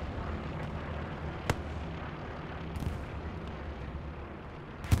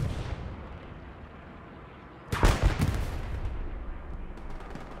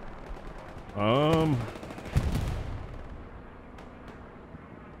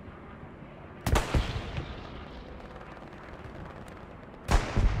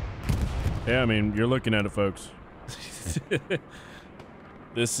 yeah, I mean, you're looking at it, folks.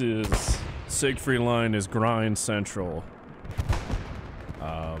 This is Siegfried Line is grind central.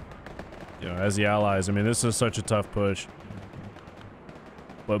 You know, as the allies, I mean, this is such a tough push.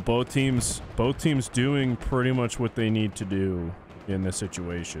 But both teams doing pretty much what they need to do in this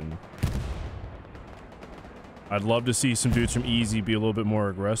situation. I'd love to see some dudes from Easy be a little bit more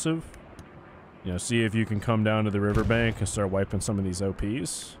aggressive. You know, see if you can come down to the riverbank and start wiping some of these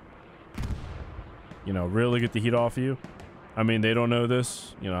OPs. You know, really get the heat off you. I mean, they don't know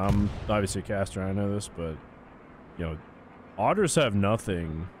this. You know, I'm obviously a caster, I know this, but, you know, otters have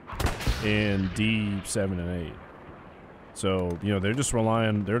nothing in D7 and 8. So, you know, they're just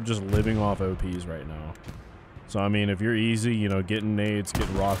living off OPs right now. So, I mean, if you're Easy, you know, getting nades,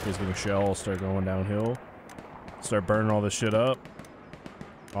 getting rockets, getting shells, start going downhill, start burning all this shit up,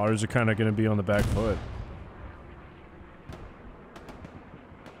 otters are kind of going to be on the back foot.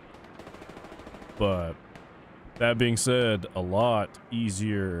 But that being said, a lot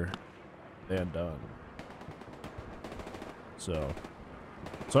easier than done. So,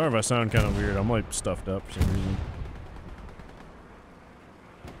 sorry if I sound kind of weird. I'm like stuffed up for some reason.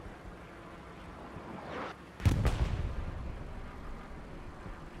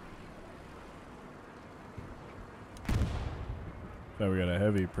 So we got a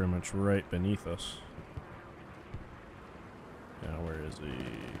heavy pretty much right beneath us. Now, where is he?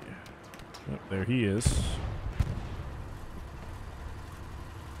 Oh, there he is.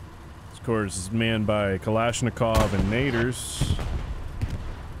 This course is manned by Kalashnikov and naders.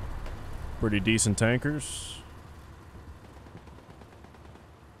 Pretty decent tankers.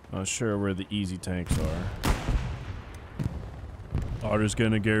 Not sure where the easy tanks are. Otter's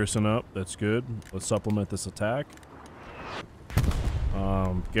gonna garrison up. That's good. Let's supplement this attack.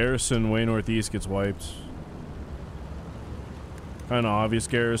 Garrison way northeast gets wiped. Kind of obvious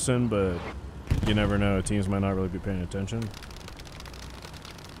garrison, but you never know. Teams might not really be paying attention.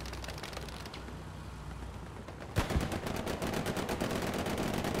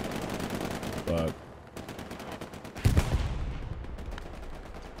 But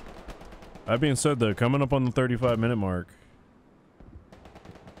that being said, though, coming up on the 35-minute mark,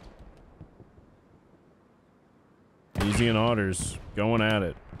 Easy and Otters going at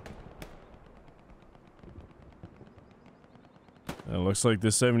it. It looks like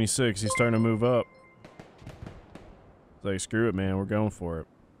this 76, he's starting to move up. It's like, screw it, man, we're going for it.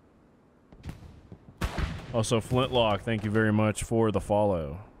 Also, Flintlock, thank you very much for the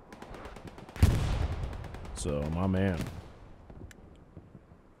follow. So, my man.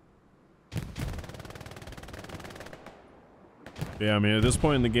 Yeah, I mean, at this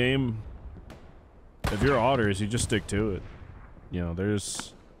point in the game, if you're Otters, you just stick to it. You know,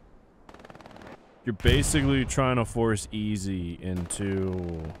 you're basically trying to force Easy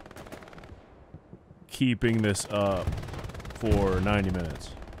into keeping this up for 90 minutes,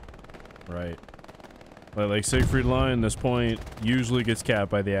 right? But like Siegfried Line, this point usually gets capped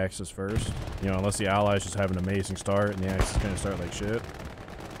by the Axis first. You know, unless the Allies just have an amazing start and the Axis kind of start like shit.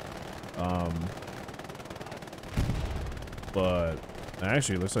 But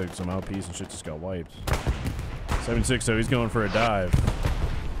actually, it looks like some LPs and shit just got wiped. 76, so he's going for a dive.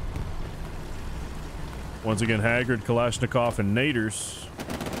 Once again, Haggard, Kalashnikov, and naders.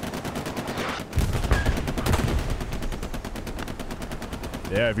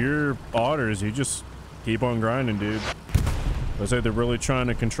 Yeah, if you're Otters, you just keep on grinding, dude. Looks like they're really trying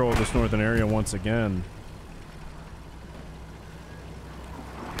to control this northern area once again.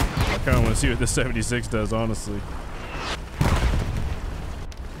 I kind of want to see what this 76 does, honestly.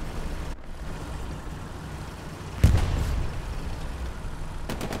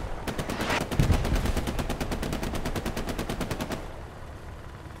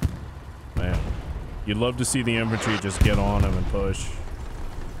 You'd love to see the infantry just get on him and push.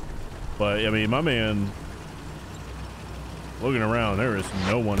 But, I mean, my man, looking around, there is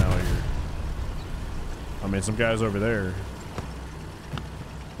no one out here. I mean, some guys over there.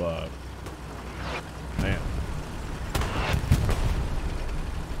 But, man.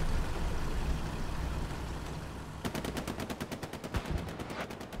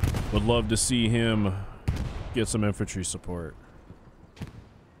 Would love to see him get some infantry support.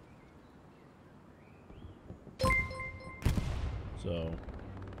 So,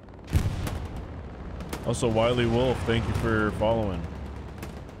 also Wiley Wolf, thank you for following.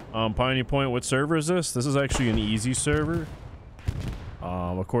 Piney Point, what server is this? This is actually an easy server.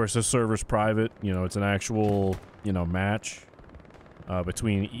 Of course, this server's private. You know, it's an actual, you know, match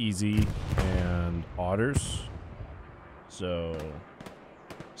between Easy and Otters. So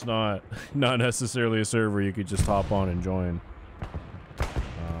it's not necessarily a server you could just hop on and join.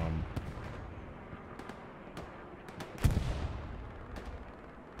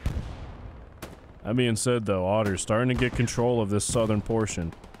 That being said, though, Otter's starting to get control of this southern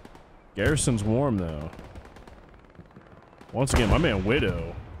portion. Garrison's warm, though. Once again, my man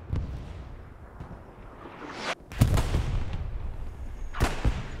Widow.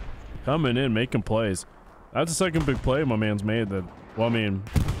 Coming in, making plays. That's the second big play my man's made that, well, I mean,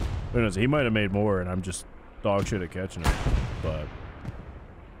 who knows, he might have made more and I'm just dog shit at catching it, but.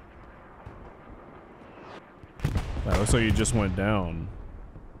 That looks like he just went down,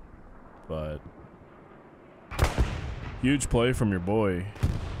 but. Huge play from your boy.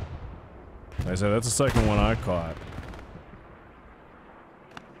 Like I said, that's the second one I caught.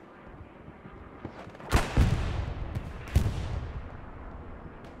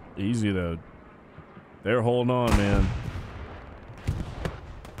 Easy though. They're holding on, man.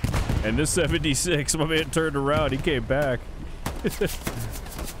 And this 76, my man turned around, he came back.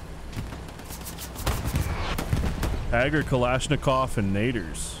 Hager, Kalashnikov, and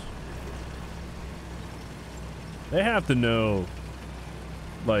Naders. They have to know,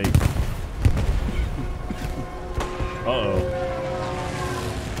 like,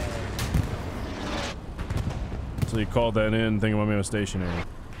 So you called that in, thinking my man was stationary.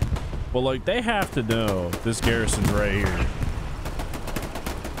 Well, like, they have to know this garrison's right here.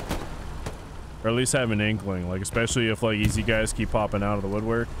 Or at least have an inkling, like, especially if, like, easy guys keep popping out of the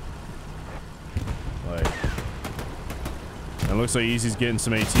woodwork. Like, it looks like Easy's getting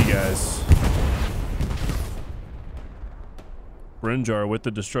some AT guys. Brinjar with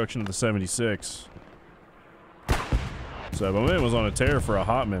the destruction of the 76. So, my man was on a tear for a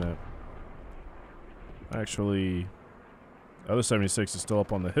hot minute. Actually, the other 76 is still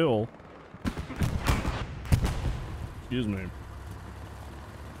up on the hill. Excuse me.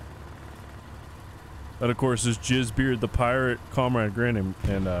 That, of course, is Jizzbeard the Pirate, Comrade Grin, and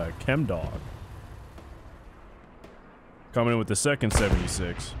Chemdog. Coming in with the second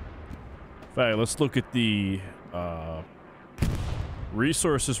 76. In fact, let's look at the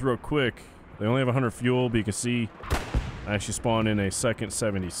resources real quick. They only have 100 fuel, but you can see I actually spawned in a second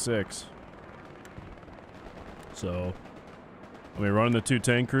 76. So, I mean, running the 2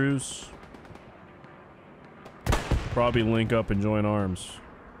 tank crews. Probably link up and join arms.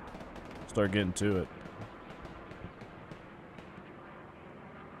 Start getting to it.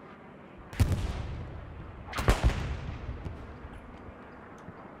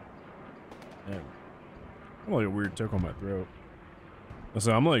 Man, I'm like a weird tickle in my throat.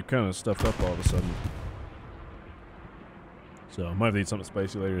 Listen, I'm like kind of stuffed up all of a sudden. So I might have to eat something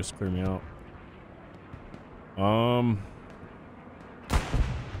spicy later just to clear me out.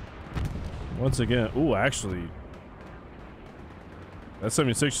 Once again, ooh, actually, that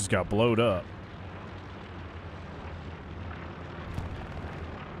 76 just got blowed up.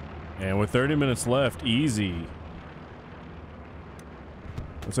 And with 30 minutes left, Easy.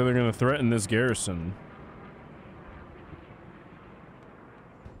 Looks like they're going to threaten this garrison.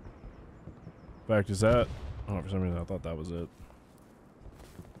 In fact, is that? Oh, for some reason I thought that was it.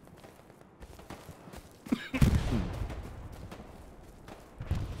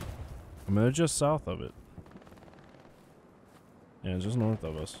 I mean, they're just south of it. Yeah, just north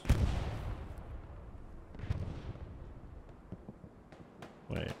of us.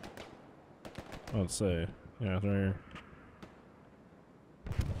 Wait. Let's say. Yeah, it's right here.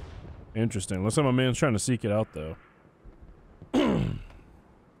 Interesting. Looks like my man's trying to seek it out, though.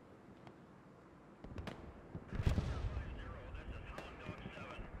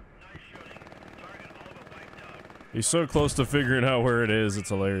 He's so close to figuring out where it is, it's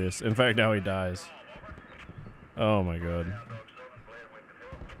hilarious. In fact, now he dies. Oh my god.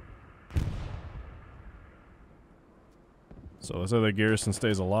 So let's say the garrison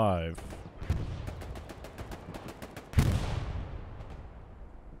stays alive.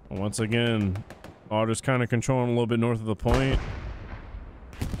 Once again, Otter's kind of controlling a little bit north of the point.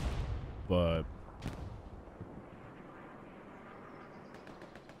 But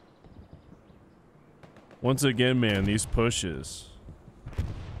once again, man, these pushes. In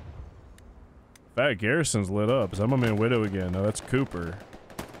fact, Garrison's lit up. Is that my man Widow again? No, that's Cooper.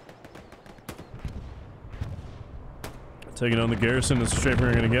 Taking on the garrison. Is the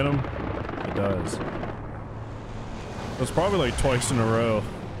strafer gonna get him? It does. It's probably like twice in a row.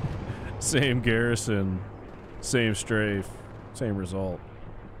 Same garrison, same strafe, same result.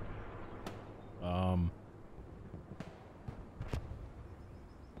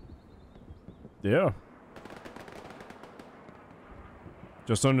 Yeah.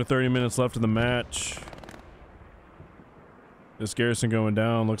 Just under 30 minutes left of the match. This garrison going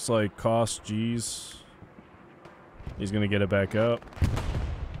down. Looks like cost G's. He's gonna get it back up.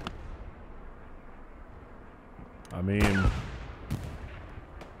 I mean,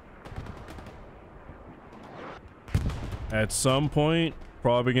 at some point,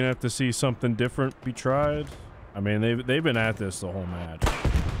 probably gonna have to see something different be tried. I mean, they've been at this the whole match.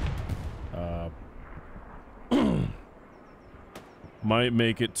 Might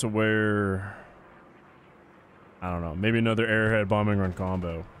make it to where, I don't know, maybe another airhead bombing run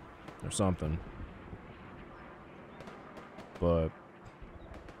combo or something. But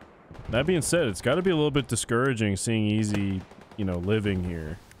that being said, it's got to be a little bit discouraging seeing easy, you know, living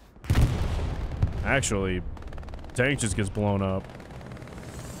here. Actually, tank just gets blown up.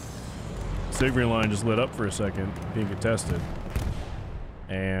 Siegfried line just lit up for a second, being contested.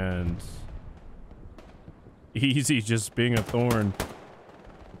 And easy just being a thorn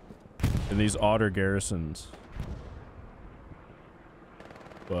in these otter garrisons.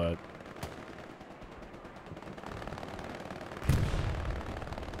 But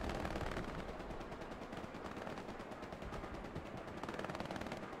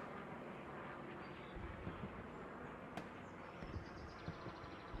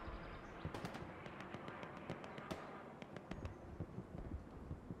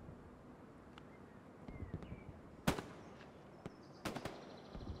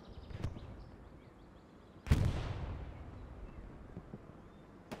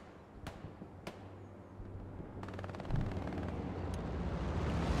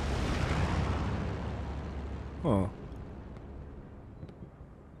huh.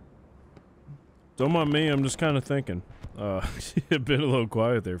 Don't mind me, I'm just kind of thinking. It's been a little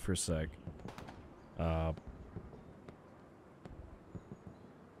quiet there for a sec.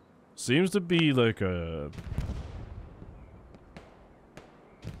 Seems to be like a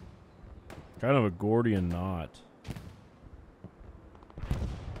kind of a Gordian knot.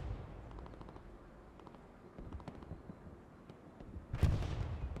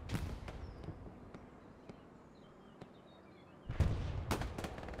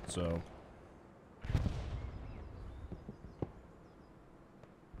 So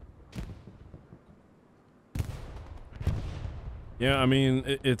yeah, I mean,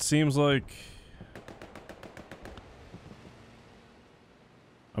 it seems like,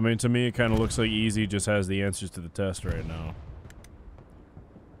 I mean, to me it kind of looks like Easy just has the answers to the test right now.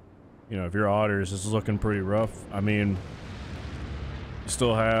 You know, if you're Otters, this is looking pretty rough. I mean, you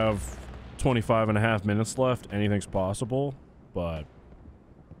still have 25.5 minutes left. Anything's possible, but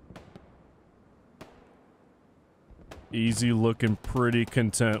Easy looking pretty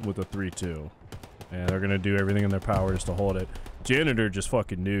content with a 3-2. And they're gonna do everything in their powers to hold it. Janitor just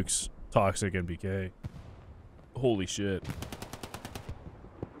fucking nukes Toxic and BK. Holy shit.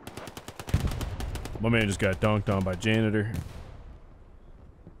 My man just got dunked on by Janitor.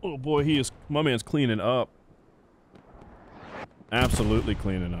 Oh boy, my man's cleaning up. Absolutely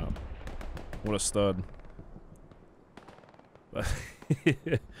cleaning up. What a stud.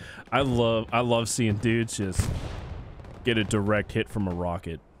 I love seeing dudes just get a direct hit from a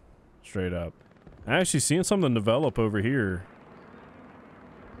rocket. Straight up. I actually seen something develop over here.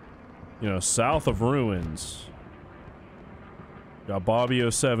 You know, south of Ruins. Got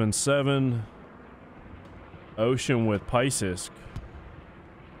Bobby 077. Ocean with Pisces.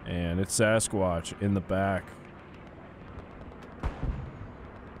 And it's Sasquatch in the back.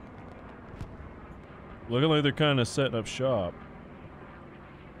 Looking like they're kind of setting up shop.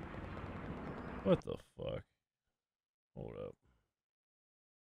 What the fuck? Hold up.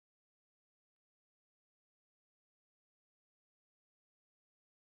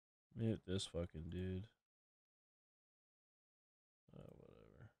 Hit this fucking dude.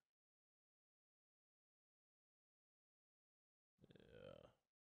 Whatever. Yeah.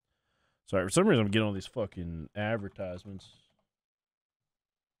 Sorry, for some reason I'm getting all these fucking advertisements.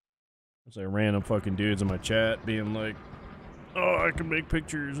 It's like random fucking dudes in my chat being like, oh, I can make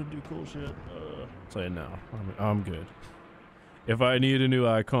pictures and do cool shit. Saying no, I'm good. If I need a new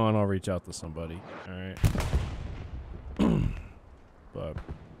icon, I'll reach out to somebody. Alright. But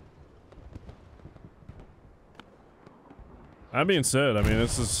that being said, I mean,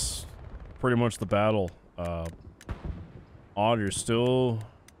 this is pretty much the battle. Otter still,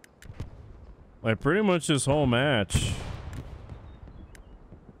 like, pretty much this whole match,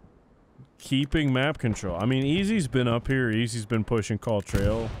 keeping map control. I mean, Easy's been up here. Easy's been pushing Call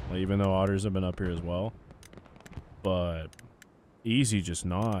Trail, even though Otters have been up here as well. But Easy just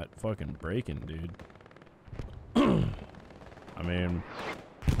not fucking breaking, dude. I mean,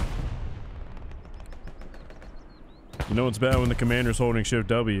 you know it's bad when the commander's holding Shift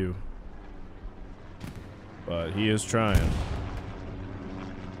W. But he is trying.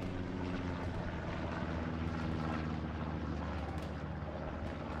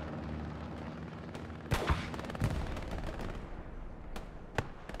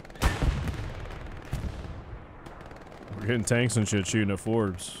 We're hitting tanks and shit shooting at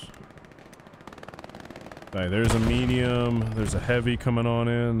Forbes. Alright, there's a medium. There's a heavy coming on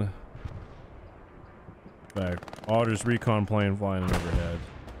in. Back. Otter's recon plane flying overhead.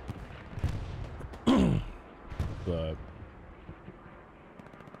 But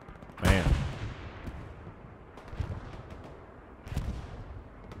man,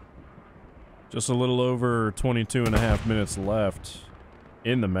 just a little over 22.5 minutes left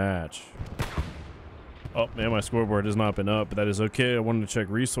in the match. Oh man, my scoreboard has not been up, but that is okay. I wanted to check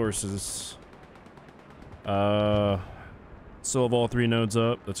resources. Still have all 3 nodes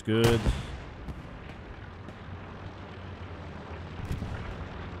up. That's good.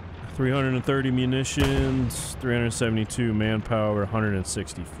 330 munitions, 372 manpower,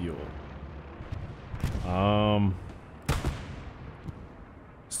 160 fuel.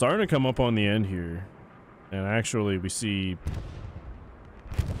 Starting to come up on the end here. And actually we see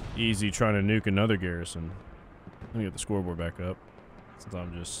Easy trying to nuke another garrison. Let me get the scoreboard back up since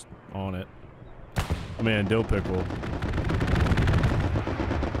I'm just on it. Oh man, dill pickle.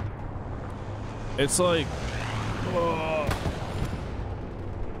 It's like, oh,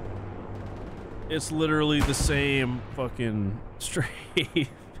 it's literally the same fucking strafe.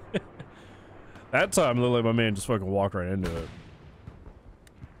 That time, it looked like my man just fucking walked right into it.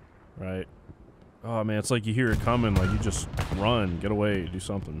 Right? Oh man, it's like you hear it coming, like you just run, get away, do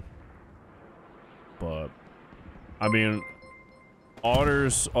something. But, I mean,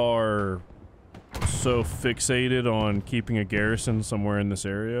 Otters are so fixated on keeping a garrison somewhere in this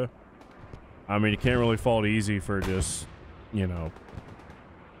area. I mean, you can't really fault Easy for just, you know,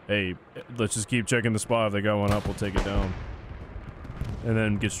 hey, let's just keep checking the spot. If they got one up, we'll take it down. And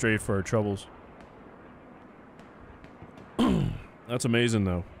then get straight for our troubles. That's amazing,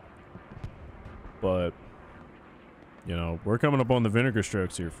 though. But, you know, we're coming up on the vinegar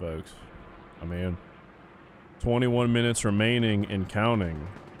strokes here, folks. I mean, 21 minutes remaining and counting.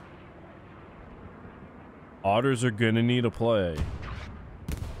 Otters are gonna need a play.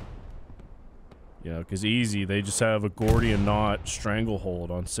 You know, because Easy, they just have a Gordian knot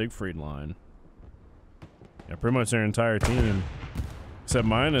stranglehold on Siegfried line. Yeah, pretty much their entire team. Except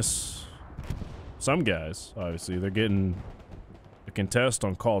minus some guys, obviously. They're getting a contest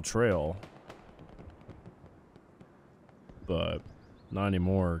on Call Trail. But not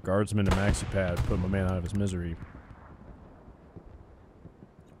anymore. Guardsman and Maxi Pad put my man out of his misery.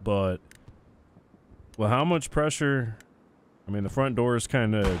 But, well, how much pressure? I mean, the front door is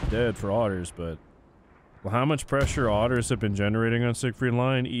kind of dead for Otters, but well, how much pressure Otters have been generating on Siegfried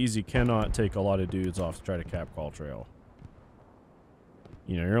line? Easy cannot take a lot of dudes off to try to cap Call Trail.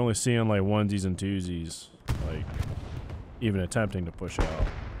 You know, you're only seeing like onesies and twosies, like even attempting to push out.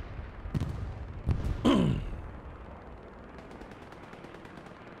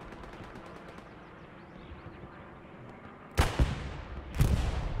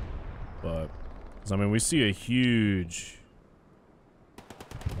 But, I mean, we see a huge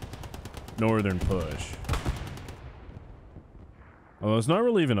northern push. Well, it's not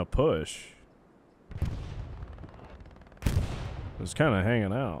really even a push. It's kind of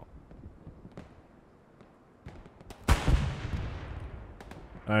hanging out.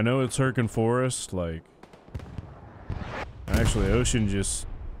 I know it's Hurtgen Forest, like... Actually, Ocean just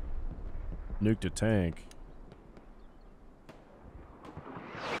nuked a tank.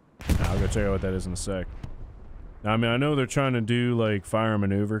 I'll go check out what that is in a sec. Now, I mean, I know they're trying to do, like, fire and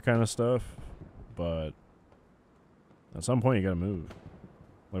maneuver kind of stuff, but at some point you gotta move.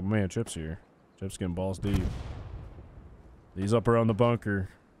 Like, my man Chip's here. Chip's getting balls deep. He's up around the bunker.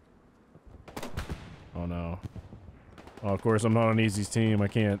 Oh, no. Oh, of course, I'm not on Easy's team. I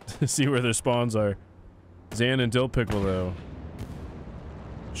can't see where their spawns are. Zan and Dill Pickle, though.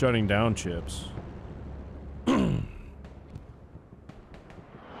 Shutting down Chips.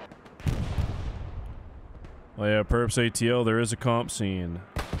 Oh yeah, Perps ATL, there is a comp scene.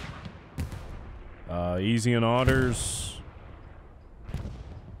 Easy and Otters.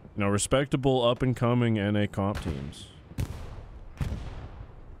 You know, respectable up-and-coming NA comp teams.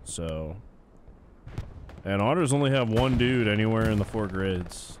 So... And Otters only have one dude anywhere in the 4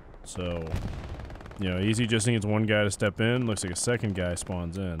 grids. So, you know, easy just needs one guy to step in. Looks like a second guy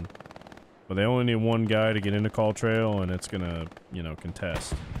spawns in. But they only need one guy to get into call trail, and it's gonna, you know,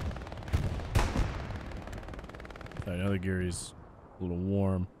 contest. I know the Gary's a little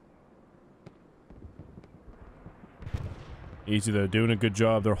warm. Easy though, doing a good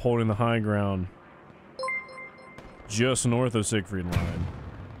job. They're holding the high ground. Just north of Siegfried Line.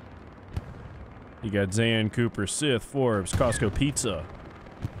 You got Zan, Cooper, Sith, Forbes, Costco Pizza.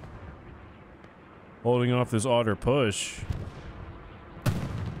 Holding off this Otter push.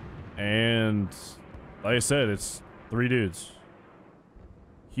 And like I said, it's 3 dudes.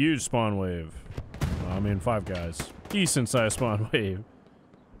 Huge spawn wave. I mean, 5 guys. Decent sized spawn wave.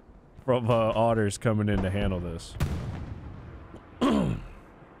 From Otters coming in to handle this.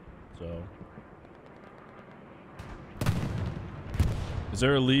 So. Is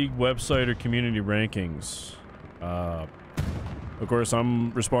there a league website or community rankings? Of course,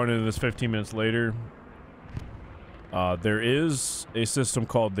 I'm responding to this 15 minutes later. There is a system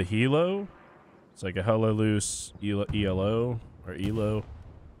called the Helo. It's like a hella loose ELO or ELO.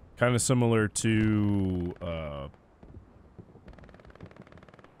 Kind of similar to,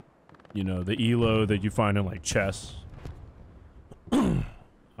 you know, the ELO that you find in like chess.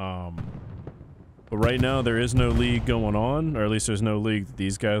 But right now there is no league going on, or at least there's no league that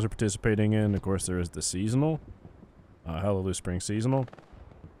these guys are participating in. Of course, there is the seasonal, Hallelujah Spring Seasonal,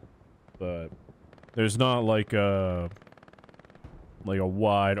 but there's not like a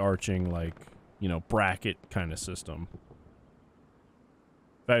wide arching, like, you know, bracket kind of system.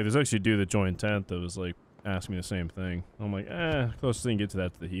 In fact, there's actually a dude that joined 10th that was like asking me the same thing. I'm like, closest thing to get to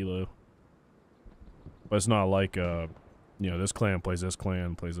that's the Helo, but it's not like you know, this clan plays this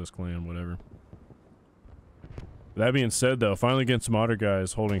clan, whatever. That being said, though, finally getting some Otter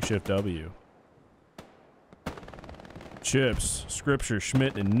guys holding Shift W. Chips, Scripture,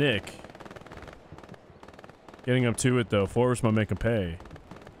 Schmidt, and Nick. Getting up to it, though. Forrest might make him pay.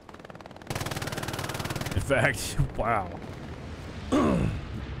 In fact, wow.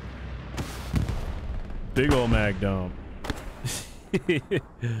 Big old mag dump.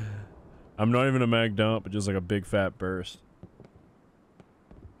 I'm not even a mag dump, but just like a big fat burst.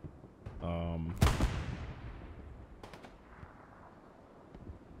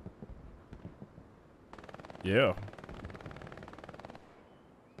 Yeah.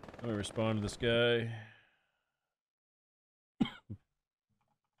 I'm gonna respond to this guy.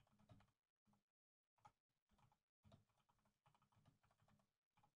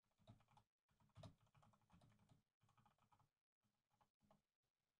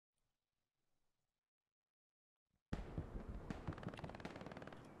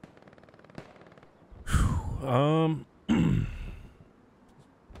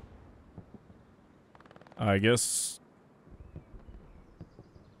 I guess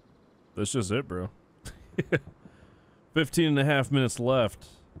that's just it, bro. 15.5 minutes left.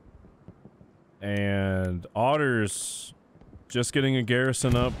 And Otters just getting a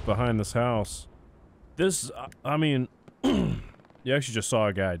garrison up behind this house. This, I mean, you actually just saw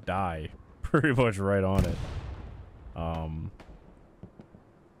a guy die pretty much right on it.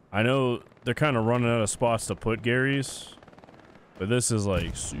 I know they're kind of running out of spots to put Gary's, but this is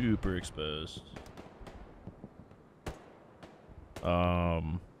like super exposed.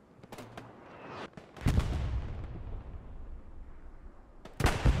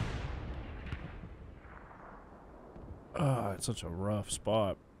 It's such a rough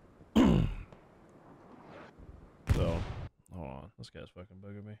spot. So, hold on, this guy's fucking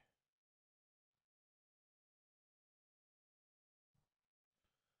bugging me.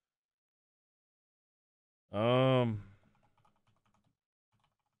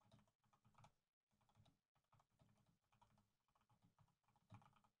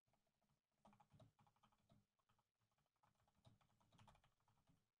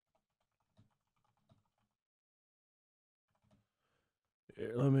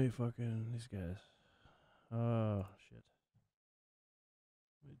 Here, let me fucking, these guys. Oh, shit.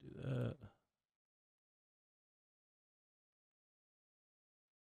 Let me do that.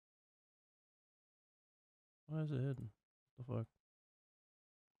 Why is it hidden? What the fuck?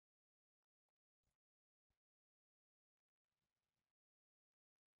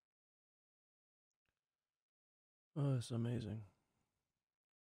 Oh, it's amazing.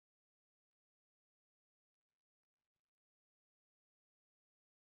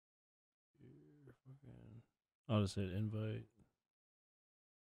 I'll just hit invite.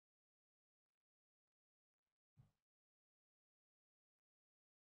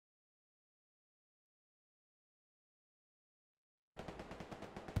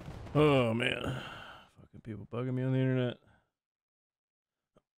 Oh man, fucking people bugging me on the internet.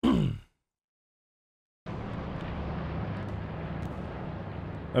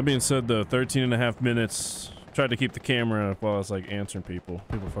 That being said, though, 13.5 minutes. Tried to keep the camera while I was like answering people.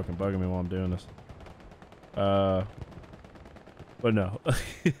 People fucking bugging me while I'm doing this. But no.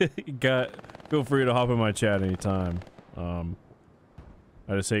 Feel free to hop in my chat anytime. I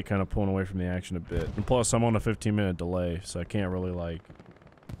just hate kind of pulling away from the action a bit. And plus, I'm on a 15-minute delay, so I can't really, like,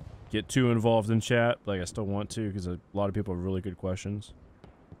 get too involved in chat. Like, I still want to, because a lot of people have really good questions.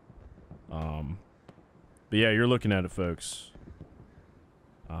 But yeah, you're looking at it, folks.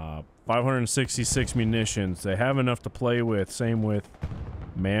 566 munitions. They have enough to play with. Same with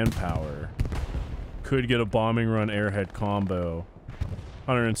manpower. Could get a bombing run airhead combo.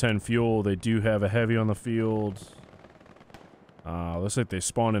 110 fuel. They do have a heavy on the field. Looks like they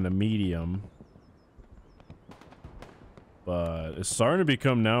spawn in a medium. But it's starting to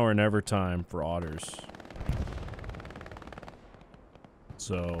become now or never time for otters.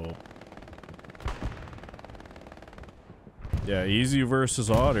 So yeah, easy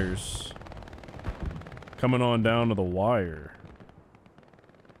versus otters. Coming on down to the wire.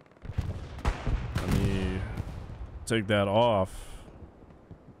 Let me take that off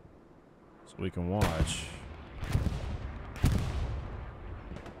so we can watch.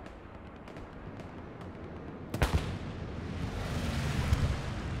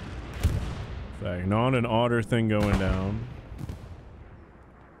 In fact, not an otter thing going down.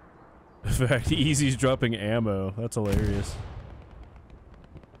 In fact, Easy's dropping ammo. That's hilarious.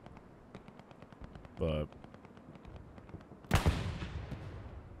 But in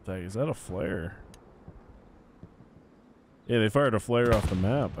fact, is that a flare? Yeah, they fired a flare off the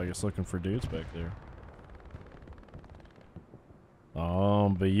map. I guess looking for dudes back there.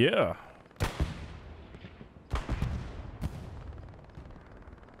 But yeah.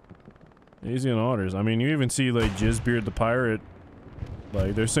 Easy on otters. I mean, you even see like Jizzbeard the pirate.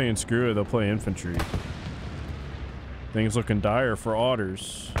 Like, they're saying screw it, they'll play infantry. Things looking dire for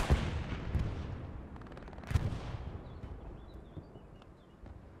otters.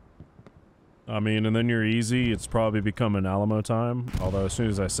 I mean, and then you're easy, it's probably becoming Alamo time. Although as soon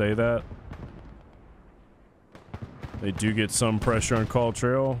as I say that, they do get some pressure on Call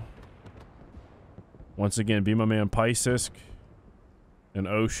Trail. Once again, be my man Pysisk and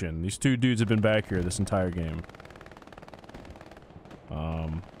Ocean. These two dudes have been back here this entire game.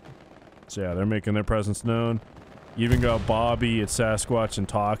 So yeah, they're making their presence known. You even got Bobby at Sasquatch and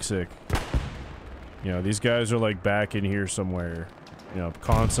Toxic. You know, these guys are like back in here somewhere. You know,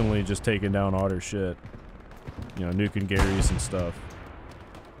 constantly just taking down otter shit. You know, nuking Garys and stuff.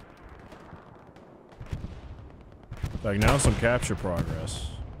 Like now some capture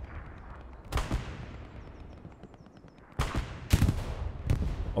progress.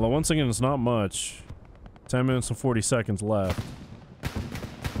 Although once again, it's not much. 10 minutes and 40 seconds left.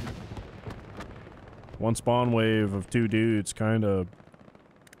 One spawn wave of two dudes kind of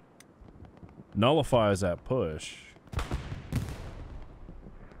nullifies that push.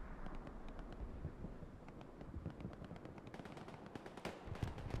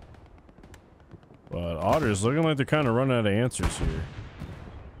 But otters looking like they're kind of running out of answers here.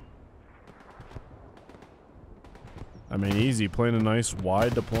 I mean, easy, playing a nice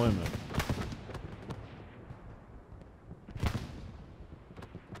wide deployment.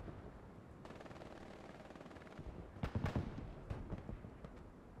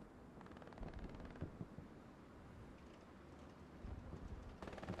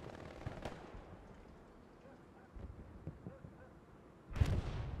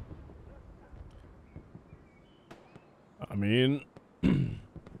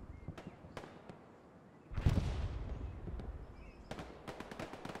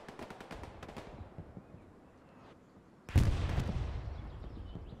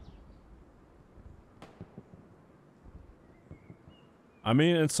 I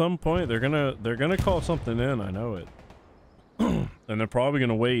mean, at some point they're gonna call something in. I know it, and they're probably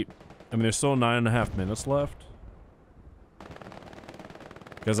gonna wait. I mean, there's still 9.5 minutes left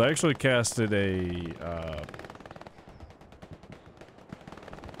because I actually casted a.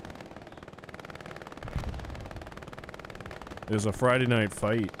 There's a Friday night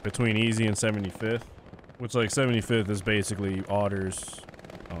fight between Easy and 75th, which like 75th is basically otters,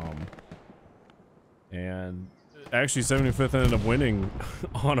 and actually 75th ended up winning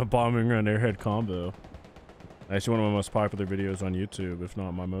on a bombing run airhead combo. Actually one of my most popular videos on YouTube, if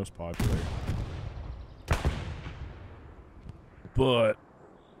not my most popular. But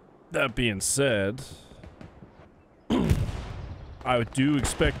that being said, I do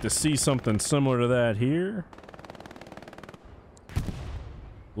expect to see something similar to that here.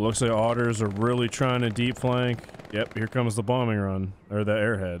 Looks like otters are really trying to deep flank. Yep, here comes the bombing run, or the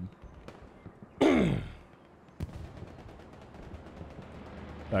airhead.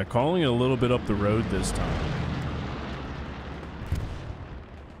 Calling it a little bit up the road this time.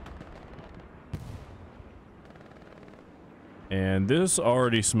 And this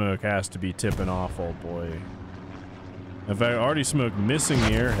already smoke has to be tipping off, old boy. In fact, already smoke missing the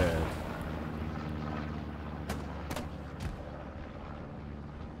airhead.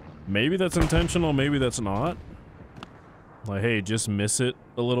 Maybe that's intentional, maybe that's not. Like, hey, just miss it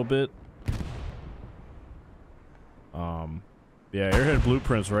a little bit. Yeah, airhead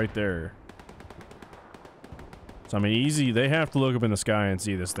blueprints right there. So, I mean, easy. They have to look up in the sky and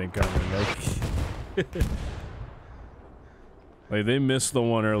see this thing coming. Like, like they missed the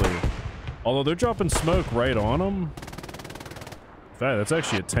one earlier. Although they're dropping smoke right on them. In fact, that's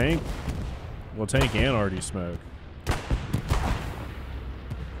actually a tank. Well, tank and already smoke.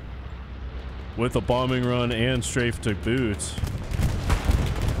 With a bombing run and strafe took boots.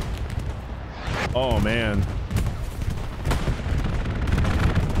 Oh, man.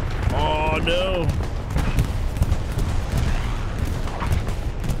 Oh, no.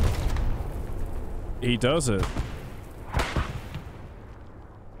 He does it.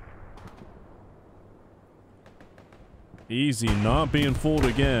 Easy, not being fooled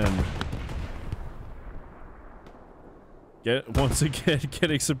again. Once again,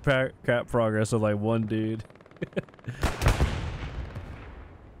 getting some cap progress of like one dude.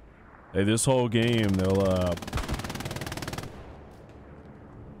 Hey, this whole game, they'll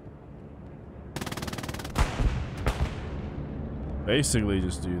basically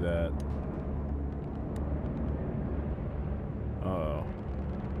just do that. Uh-oh.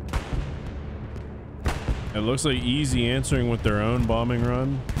 It looks like easy answering with their own bombing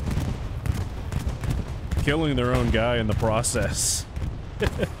run. Killing their own guy in the process.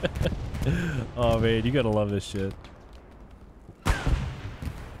 Oh man, you gotta love this shit.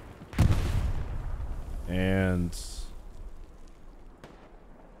 And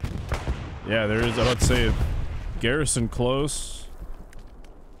yeah, there is, I would say, garrison close.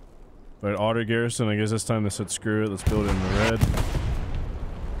 But auto garrison, I guess this time they said screw it, let's build it in the red.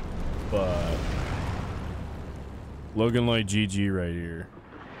 But looking like GG right here.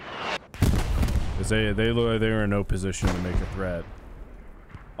 Because they look like they were in no position to make a threat.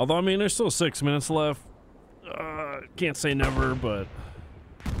 Although, I mean, there's still 6 minutes left. Can't say never, but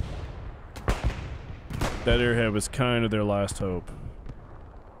that airhead was kind of their last hope.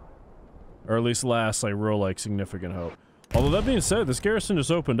 Or at least last, like, real, like, significant hope. Although, that being said, this garrison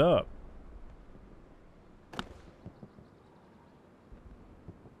just opened up.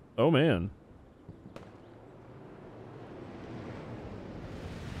 Oh, man.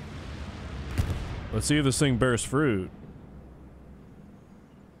 Let's see if this thing bears fruit.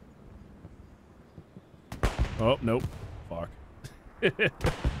 Oh, nope. Fuck.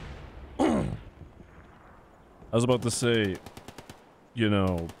 I was about to say, you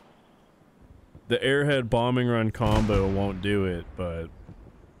know, the airhead bombing run combo won't do it, but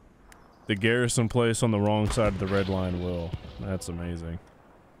the garrison place on the wrong side of the red line will. That's amazing.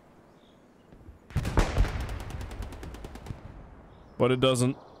 But it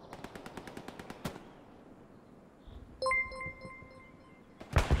doesn't.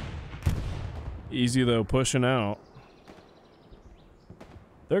 Easy though, pushing out.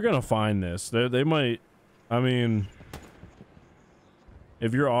 They're gonna find this. They might. I mean,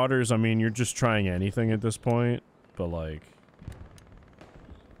 if you're otters, I mean, you're just trying anything at this point. But like,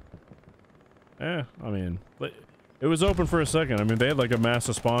 I mean, it was open for a second. I mean, they had like a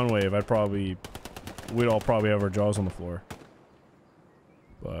massive spawn wave. We'd all probably have our jaws on the floor.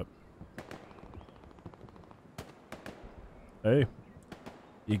 But hey.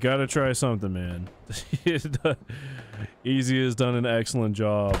 You gotta try something, man. Easy has done an excellent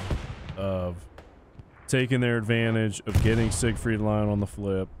job of taking their advantage of getting Siegfried Line on the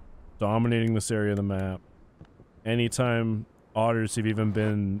flip, dominating this area of the map. Anytime otters have even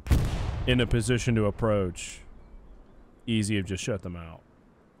been in a position to approach, Easy have just shut them out.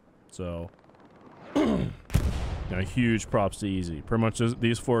 So, huge props to Easy. Pretty much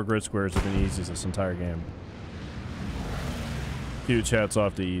these 4 grid squares have been Easy's this entire game. Huge hats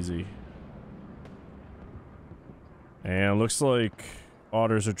off to Easy. And looks like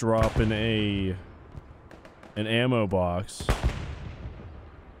otters are dropping an ammo box.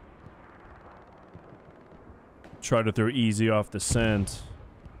 Try to throw Easy off the scent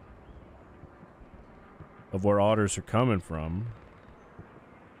of where otters are coming from.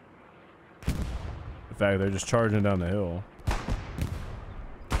 In fact, they're just charging down the hill.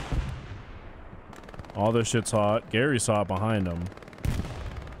 All this shit's hot. Gary's hot behind them.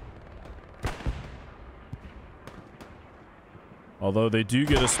 Although they do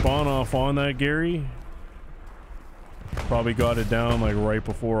get a spawn off on that Gary. Probably got it down like right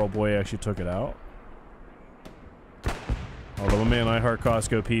before old boy actually took it out. Although my man I Heart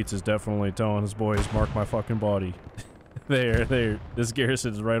Costco Pete's is definitely telling his boys, mark my fucking body. there. This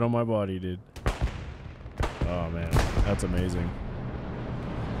garrison's right on my body, dude. Oh man, that's amazing.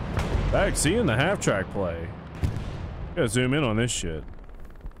 Back seeing the half track play. Gotta zoom in on this shit.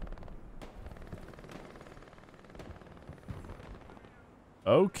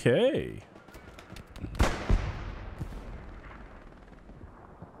 Okay.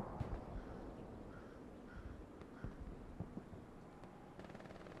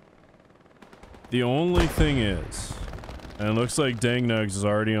 The only thing is, and it looks like Dang Nugs is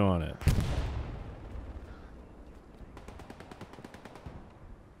already on it.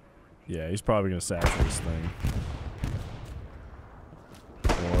 Yeah, he's probably gonna saturate this thing.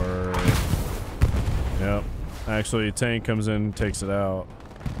 Or... Yep. Actually, a tank comes in, takes it out.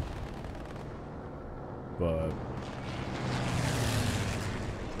 But...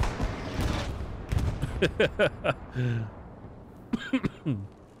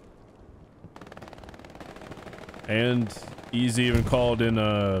 And Easy even called in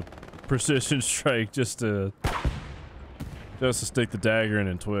a precision strike just to stick the dagger in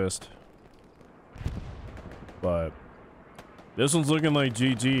and twist. But this one's looking like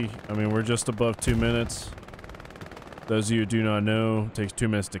GG. I mean, we're just above 2 minutes. Those of you who do not know, it takes 2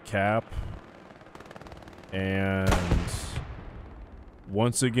 minutes to cap. And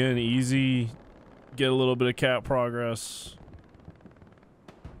once again, Easy get a little bit of cap progress.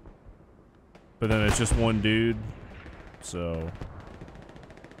 But then it's just one dude. So,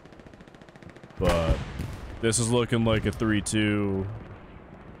 but this is looking like a 3-2,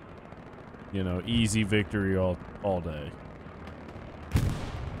 you know, easy victory all day.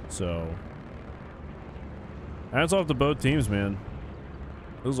 So, hats off to both teams, man.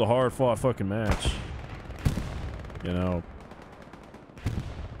 This was a hard fought fucking match. You know,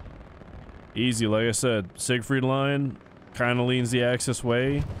 Easy, like I said, Siegfried line kind of leans the Axis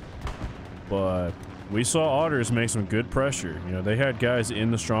way, but we saw Otters make some good pressure. You know, they had guys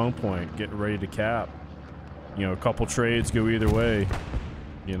in the strong point getting ready to cap. You know, a couple trades go either way.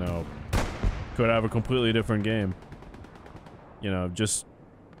 You know, could have a completely different game. You know, just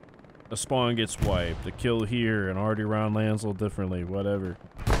a spawn gets wiped, a kill here, an arty round lands a little differently, whatever.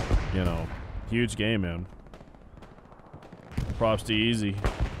 You know, huge game, man. Props to Easy.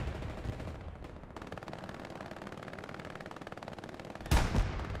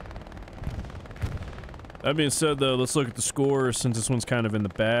 That being said, though, let's look at the scores since this one's kind of in the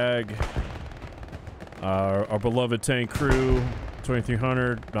bag. Our beloved tank crew,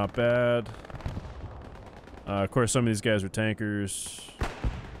 2300, not bad. Of course, some of these guys were tankers.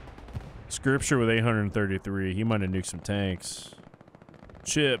 Scripture with 833. He might have nuked some tanks.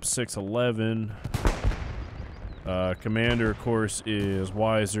 Chip, 611. Commander, of course, is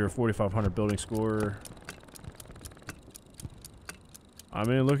Wiser, 4500 building score. I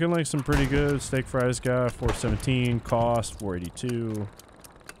mean, looking like some pretty good. Steak fries guy, 417. Cost, 482.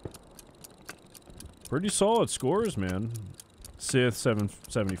 Pretty solid scores, man. Sith,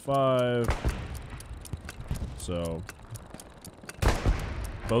 775. So,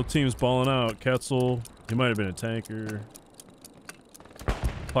 both teams balling out. Ketzel, he might have been a tanker.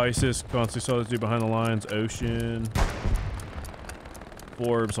 Pisces, constantly saw this dude behind the lines. Ocean.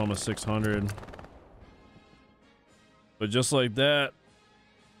 Forbes, almost 600. But just like that,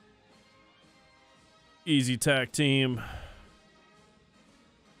 easy tack team.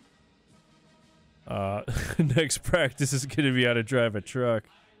 Next practice is going to be how to drive a truck.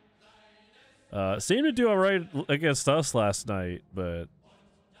 Seemed to do all right against us last night, but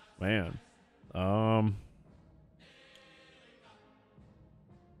man,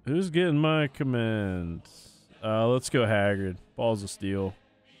 who's getting my commands? Let's go Haggard. Balls of steel.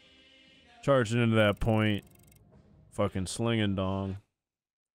 Charging into that point. Fucking slinging dong.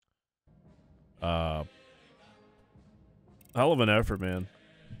 Hell of an effort, man.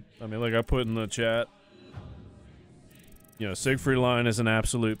 I mean, like I put in the chat, you know, Siegfried line is an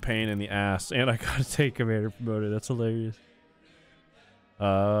absolute pain in the ass, and I gotta take commander promoted. That's hilarious.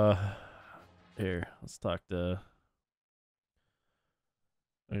 Here, let's talk to.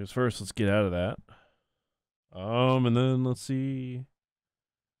 I guess first, let's get out of that. And then let's see.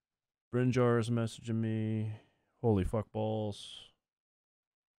 Brinjar is messaging me. Holy fuck balls.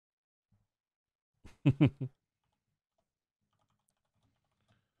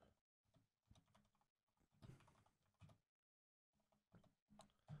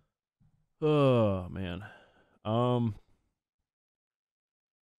 Oh man. I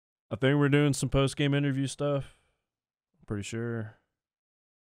think we're doing some post-game interview stuff. I'm pretty sure.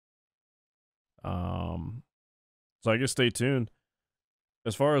 So I guess stay tuned.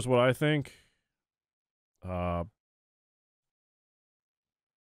 As far as what I think, I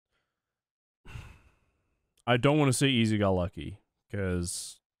don't want to say Easy got lucky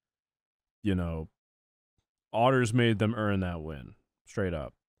because, you know, Otters made them earn that win straight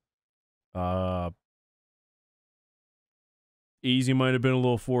up. Easy might have been a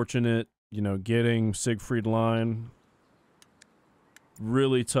little fortunate, you know, getting Siegfried line.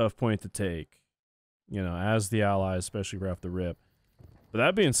 Really tough point to take, you know, as the Allies, especially right off the rip. But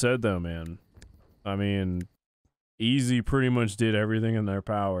that being said, though, man, I mean, Easy pretty much did everything in their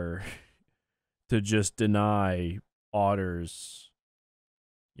power to just deny Otters,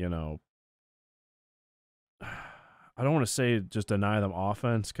 you know, I don't want to say just deny them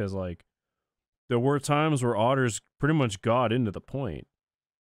offense because, like, there were times where Otters pretty much got into the point.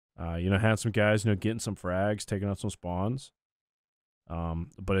 You know, had some guys, you know, getting some frags, taking out some spawns.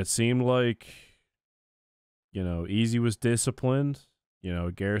 But it seemed like, you know, Easy was disciplined. You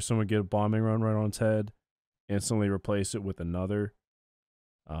know, Garrison would get a bombing run right on its head, instantly replace it with another.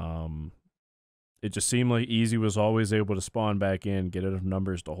 It just seemed like Easy was always able to spawn back in, get enough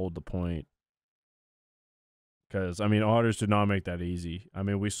numbers to hold the point. Because, I mean, Otters did not make that easy. I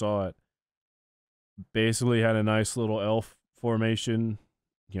mean, we saw it. Basically had a nice little elf formation,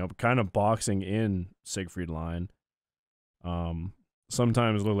 you know, kind of boxing in Siegfried line.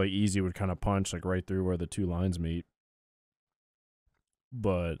 Sometimes looked like Easy would kind of punch like right through where the two lines meet.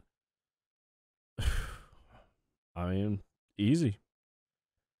 But, I mean, Easy.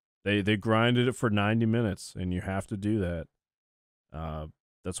 They grinded it for 90 minutes, and you have to do that.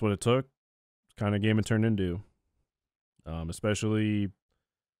 That's what it took. Kind of game it turned into. Especially,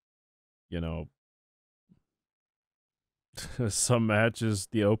 you know, some matches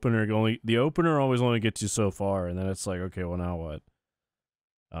the opener always only gets you so far, and then it's like, okay, well now what?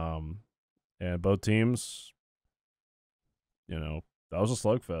 And both teams, you know, that was a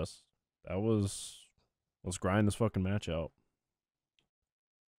slugfest. Let's grind this fucking match out.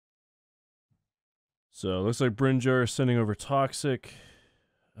 So it looks like Brinjar is sending over Toxic.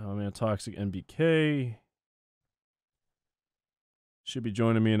 Oh man, Toxic NBK. Should be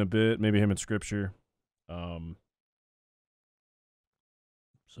joining me in a bit. Maybe him and Scripture.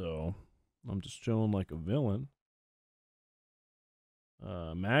 So I'm just chilling like a villain.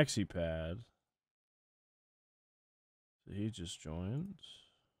 Maxi Pad. So he just joined.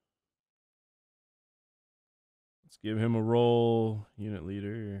 Let's give him a role. Unit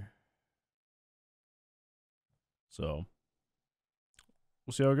leader. So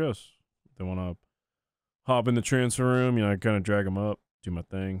we'll see how it goes. If they want to hop in the transfer room, you know, I kind of drag them up, do my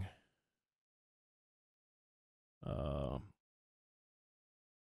thing. Well,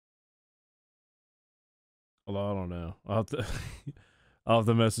 I don't know. I'll have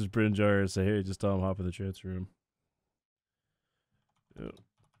to message Brinjar and say, hey, just tell him hop in the transfer room. Yep.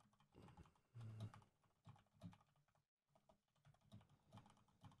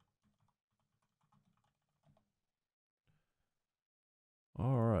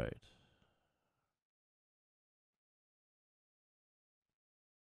 All right.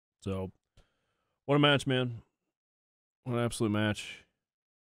 So, what a match, man. What an absolute match.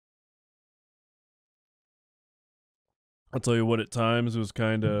 I'll tell you what, at times it was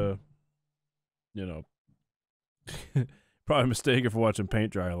kind of, you know, probably mistaken for watching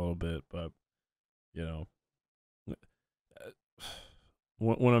paint dry a little bit, but, you know,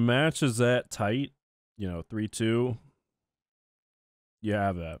 when a match is that tight, you know, 3-2, you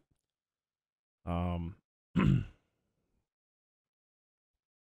have that.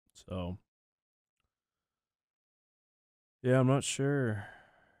 So, yeah, I'm not sure.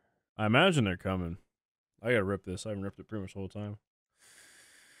 I imagine they're coming. I gotta rip this. I haven't ripped it pretty much the whole time.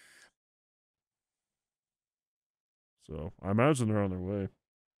 So, I imagine they're on their way.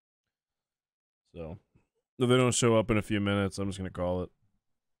 So, if they don't show up in a few minutes, I'm just gonna call it.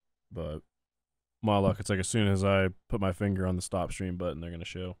 But, my luck, it's like as soon as I put my finger on the stop stream button, they're gonna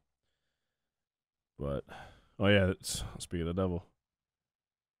show. But, oh yeah, speaking of the devil.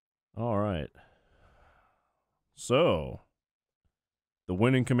 All right. So, the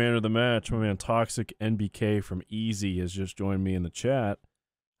winning commander of the match, my man Toxic NBK from Easy, has just joined me in the chat.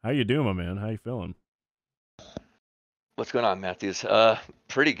 How you doing, my man? How you feeling? What's going on, Matthews?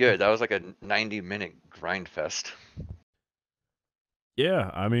 Pretty good. That was like a 90-minute grind fest. Yeah,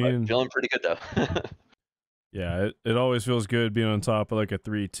 I mean, But feeling pretty good though. yeah, it always feels good being on top of like a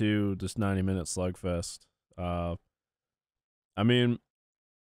 3-2, just 90-minute slugfest. I mean,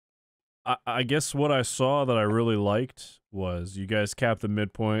 I guess what I saw that I really liked was you guys capped the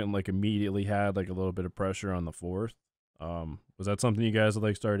midpoint and like immediately had like a little bit of pressure on the fourth. Was that something you guys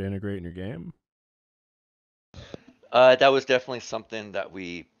like started to integrate in your game? That was definitely something that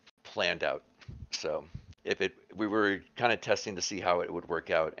we planned out. So we were kind of testing to see how it would work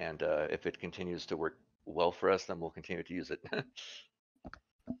out, and if it continues to work well for us, then we'll continue to use it. But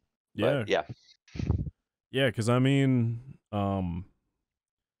Yeah, yeah, yeah, because I mean, I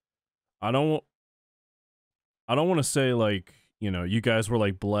don't, I don't want to say like you guys were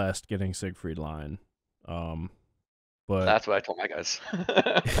like blessed getting Siegfried Line, um, but that's what I told my guys.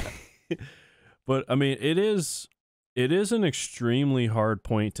 but I mean it is an extremely hard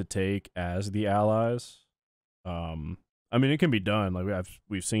point to take as the Allies. Um, I mean it can be done like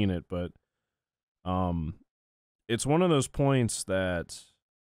we've seen it, but um, it's one of those points that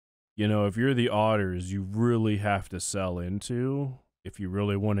if you're the Otters, you really have to sell into if you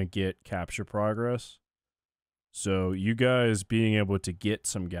really want to get capture progress. So you guys being able to get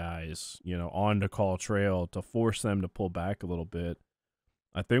some guys, on the call trail to force them to pull back a little bit,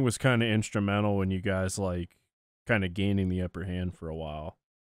 I think was kind of instrumental in you guys like kind of gaining the upper hand for a while.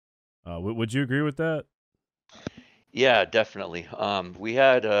 Would you agree with that? Yeah, definitely. We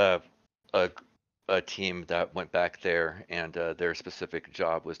had a a team that went back there, and their specific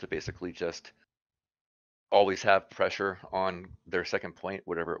job was to basically just always have pressure on their second point,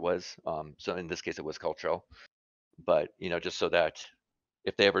 whatever it was. So in this case, it was cultural, but just so that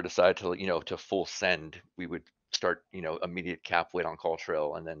if they ever decide to, to full send, we would start, immediate cap weight on call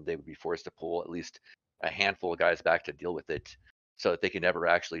trail, and then they would be forced to pull at least a handful of guys back to deal with it, so that they could never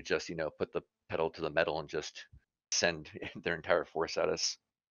actually just, put the pedal to the metal and just send their entire force at us.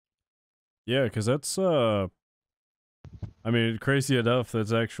 Yeah, because that's I mean, crazy enough,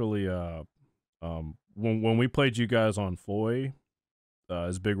 that's actually when we played you guys on Foy,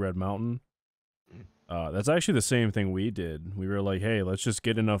 as Big Red Mountain. Mhm. That's actually the same thing we did. We were like, hey, let's just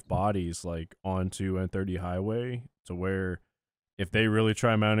get enough bodies like onto N30 highway to where if they really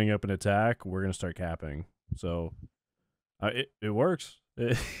try mounting up an attack, we're gonna start capping. So it works,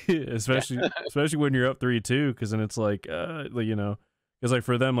 Yeah, especially when you're up 3-2, because then it's like because like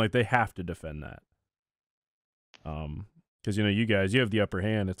for them like they have to defend that. Because you guys you have the upper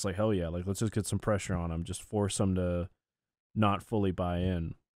hand. It's like hell yeah, like let's just get some pressure on them, just force them to not fully buy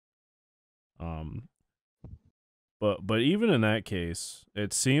in. Um, but even in that case,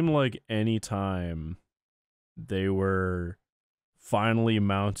 it seemed like any time they were finally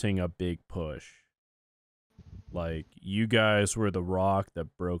mounting a big push, like you guys were the rock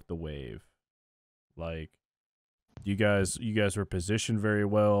that broke the wave. Like you guys were positioned very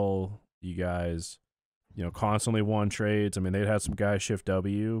well. You guys, constantly won trades. I mean, they'd had some guys shift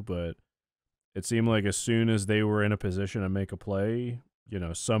W, but it seemed like as soon as they were in a position to make a play,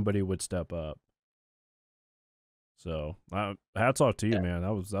 somebody would step up. So, hats off to you, yeah, man.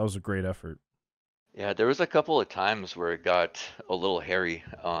 That was a great effort. yeah. There was a couple of times where it got a little hairy,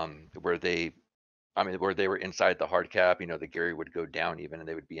 where where they were inside the hard cap. The Gary would go down even, and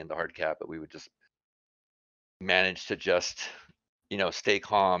they would be in the hard cap, but we would just manage to just, stay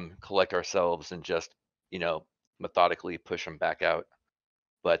calm, collect ourselves, and just, you know, methodically push them back out.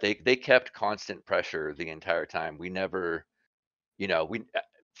 But they kept constant pressure the entire time. We never, we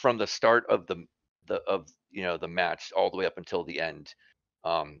from the start of the match all the way up until the end.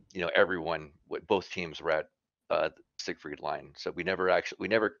 Both teams were at Siegfried line, so we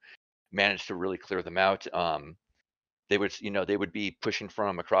never managed to really clear them out. They would be pushing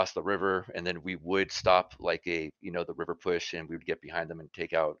from across the river, and then we would stop like the river push, and we would get behind them and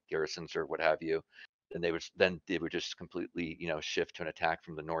take out garrisons or what have you. And they would just completely, shift to an attack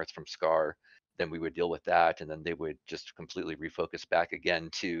from the north from Scar. Then we would deal with that, and then they would just completely refocus back again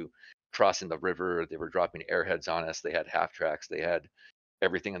to crossing the river. They were dropping airheads on us. They had half tracks. They had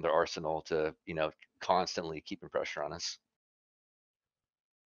everything in their arsenal to, constantly keeping pressure on us.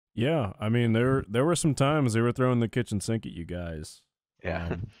 Yeah, I mean there were some times they were throwing the kitchen sink at you guys.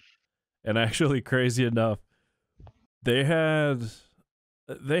 Yeah. And actually crazy enough, they had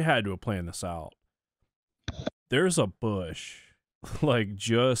they had to have planned this out. There's a bush like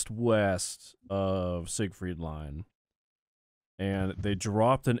just west of Siegfried Line, and they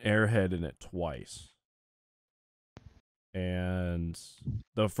dropped an airhead in it twice. And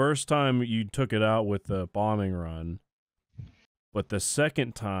the first time you took it out with the bombing run, but the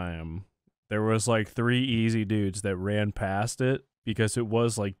second time there was like three easy dudes that ran past it because it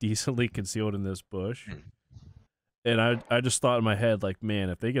was like decently concealed in this bush. Mm. And I just thought in my head, like, man,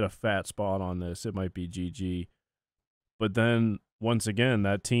 if they get a fat spot on this, it might be GG. But then once again,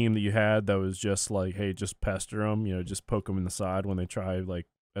 that team that you had that was just like, hey, just pester them, just poke them in the side when they try like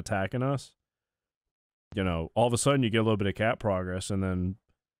attacking us. All of a sudden you get a little bit of cap progress, and then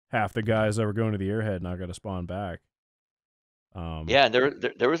half the guys that were going to the airhead now got to spawn back. Yeah, and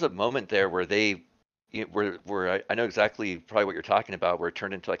there was a moment there where I know exactly probably what you're talking about, where it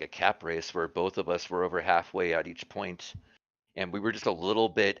turned into like a cap race where both of us were over halfway at each point, and we were just a little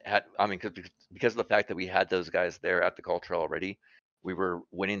bit at. I mean, because of the fact that we had those guys there at the culture already, we were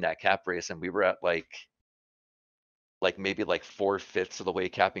winning that cap race, and we were at like maybe like 4/5 of the way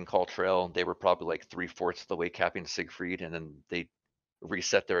capping Call Trail. They were probably like 3/4 of the way capping Siegfried, and then they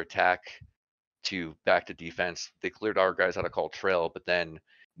reset their attack to back to defense. They cleared our guys out of Call Trail, but then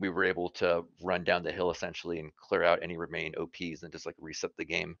we were able to run down the hill essentially and clear out any remaining OPs and just like reset the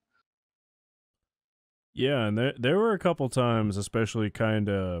game. Yeah, and there were a couple times, especially kind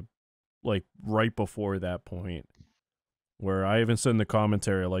of like right before that point, where I even said in the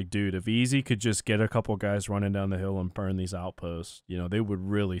commentary, like, dude, if Easy could just get a couple guys running down the hill and burn these outposts, they would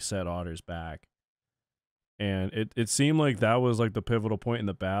really set Otters back. And it seemed like that was like the pivotal point in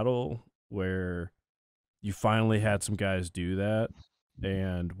the battle where you finally had some guys do that.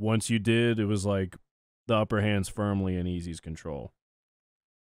 And once you did, it was like the upper hand's firmly in Easy's control.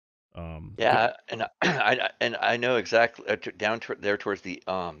 Yeah, and I know exactly down there towards the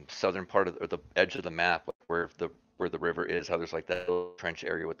southern part of or the edge of the map, like where the river is, how there's like that little trench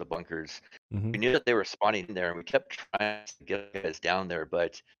area with the bunkers. Mm-hmm. We knew that they were spawning in there, and we kept trying to get guys down there,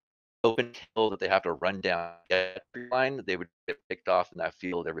 but open hill that they have to run down get line, they would get picked off in that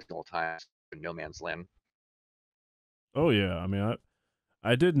field every single time. No man's land. Oh yeah, I mean,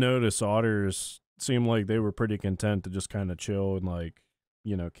 I did notice Otters seemed like they were pretty content to just kind of chill and like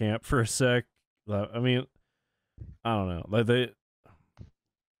camp for a sec. I mean, I don't know, like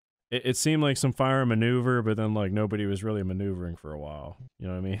it seemed like some fire maneuver, but then like nobody was really maneuvering for a while. You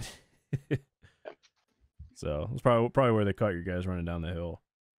know what I mean? So it's probably where they caught you guys running down the hill.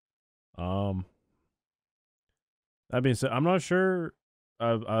 That being said, I'm not sure.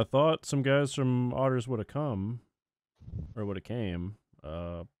 I thought some guys from Otters would have come or would have came.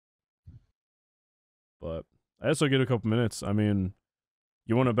 But I also get a couple minutes. I mean,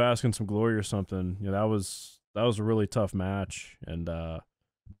 you want to bask in some glory or something? That was a really tough match, and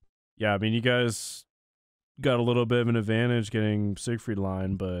yeah, I mean, you guys got a little bit of an advantage getting Siegfried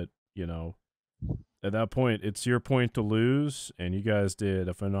line, but at that point, it's your point to lose, and you guys did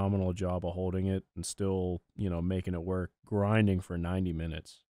a phenomenal job of holding it and still, making it work, grinding for 90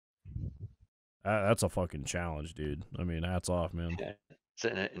 minutes. That's a fucking challenge, dude. I mean, hats off, man. Yeah, it's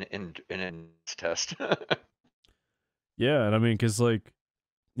an test. Yeah, and I mean, because, like,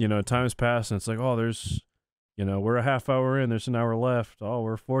 time's passed, and it's like, oh, there's, we're a half hour in, there's an hour left. Oh,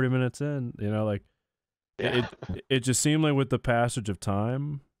 we're 40 minutes in, like, Yeah. it just seemed like with the passage of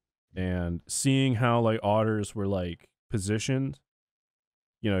time and seeing how, like, Otters were, like, positioned,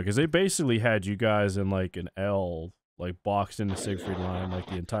 because they basically had you guys in, like, an L, like, boxed in the Siegfried line, like,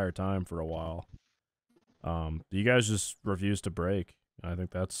 the entire time for a while. You guys just refused to break. I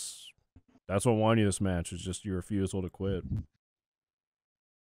think that's what won you this match, is just your refusal to quit.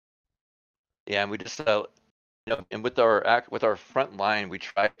 Yeah, and we just and with our front line, we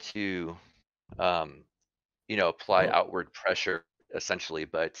tried to apply outward pressure essentially,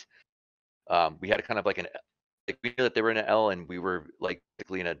 but we had kind of like we knew that they were in an L, and we were like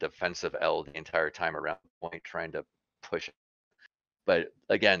basically in a defensive L the entire time around the point, trying to push it. But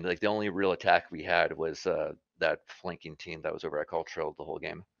again, like the only real attack we had was that flanking team that was over at Cultural the whole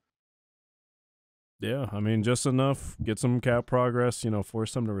game. Yeah, I mean, just enough, get some cap progress,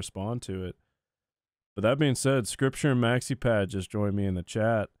 force them to respond to it. But that being said, Scripture and MaxiPad just joined me in the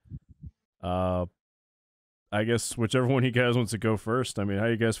chat. I guess whichever one of you guys wants to go first. I mean, how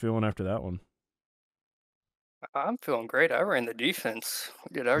you guys feeling after that one? I'm feeling great. I ran the defense.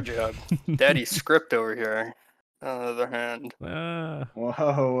 We did our job. Daddy's script over here, on the other hand.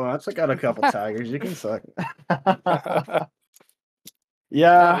 Whoa, that's got a couple tigers. You can suck.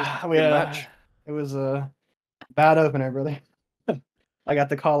 Yeah, it was a bad opener, brother. I got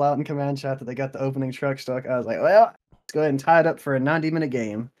the call out in command chat that they got the opening truck stuck. I was like, well, let's go ahead and tie it up for a 90-minute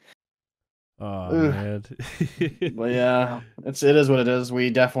game. Oh, man. But yeah, it is what it is.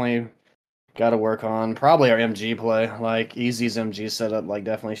 We definitely got to work on probably our MG play. Like Easy's MG setup, like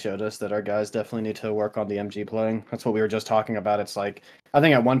definitely showed us that our guys definitely need to work on the MG playing. That's what we were just talking about. It's like I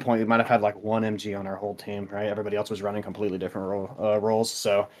think at one point we might have had like one MG on our whole team, right? Everybody else was running completely different roles.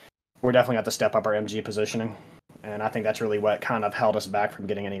 So we're definitely got to step up our MG positioning. And I think that's really what kind of held us back from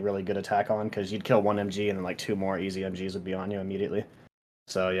getting any really good attack on, because you'd kill one MG and then like two more easy MGs would be on you immediately.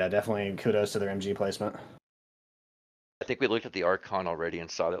 So yeah, definitely kudos to their MG placement. I think we looked at the Archon already and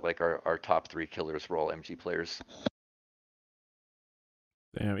saw that like our top 3 killers were all MG players.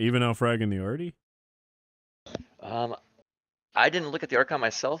 Damn, even out fragging the Artie? I didn't look at the Archon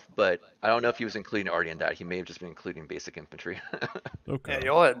myself, but I don't know if he was including Artie in that. He may have just been including basic infantry. Okay.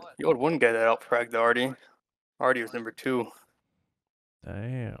 Yeah, you had one guy that outfragged Artie. Artie was number 2.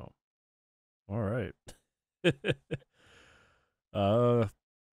 Damn. All right.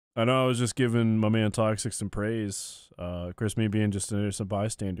 I know I was just giving my man Toxic some praise. Chris, me being just an innocent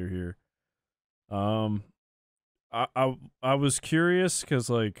bystander here. I was curious because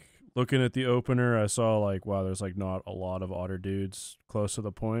like looking at the opener, I saw like wow, there's like not a lot of otter dudes close to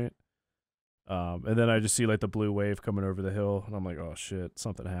the point. And then I just see like the blue wave coming over the hill, and I'm like, oh shit,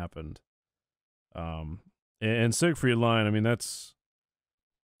 something happened. And Siegfried line, I mean that's.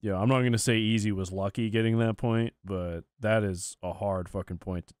 Yeah, I'm not going to say Easy was lucky getting that point, but that is a hard fucking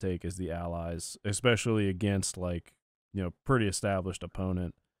point to take as the Allies, especially against, like, you know, pretty established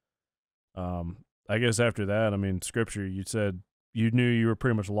opponent. I guess after that, I mean, Scripture, you said you knew you were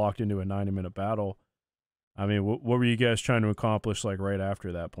pretty much locked into a 90-minute battle. I mean, what were you guys trying to accomplish, like, right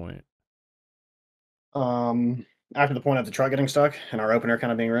after that point? After the point of the truck getting stuck and our opener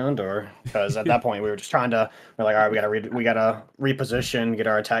kind of being ruined, or because at that point we were just trying to, we're like, all right, we gotta reposition, get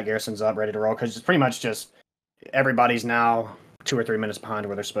our attack garrisons up, ready to roll, because it's pretty much just everybody's now 2 or 3 minutes behind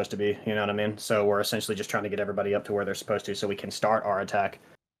where they're supposed to be. You know what I mean? So we're essentially just trying to get everybody up to where they're supposed to, so we can start our attack.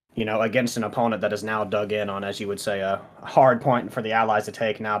 You know, against an opponent that is now dug in on, as you would say, a hard point for the Allies to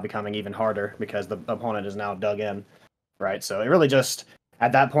take, now becoming even harder because the opponent is now dug in, right? So it really just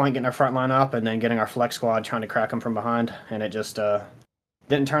at that point getting our front line up and then getting our flex squad trying to crack them from behind, and it just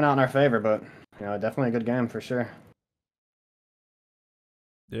didn't turn out in our favor, but you know, definitely a good game for sure.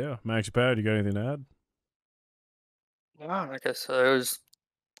 Yeah, Max Pad, you got anything to add? I guess it was,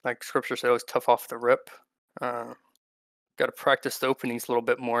 like Scripture said, it was tough off the rip. Got to practice the openings a little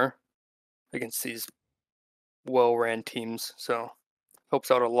bit more against these well-ran teams, so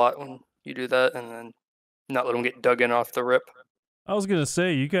helps out a lot when you do that, and then not let them get dug in off the rip. I was going to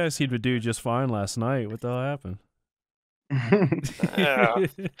say, you guys seemed to do just fine last night. What the hell happened? Yeah.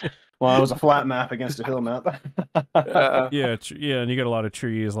 Well, it was a flat map against a hill map. Yeah, and you got a lot of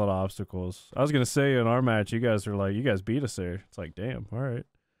trees, a lot of obstacles. I was gonna say in our match, you guys beat us there. It's like, damn, all right.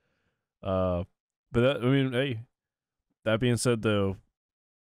 But that, I mean, hey, that being said, though,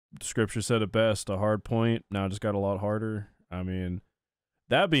 Scripture said it best. A hard point now just got a lot harder. I mean,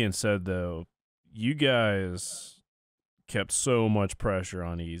 that being said, though, you guys kept so much pressure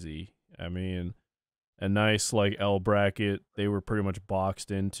on Easy. I mean, a nice like L bracket. They were pretty much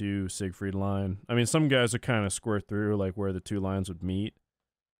boxed into Siegfried line. I mean, some guys would kind of squirt through like where the two lines would meet.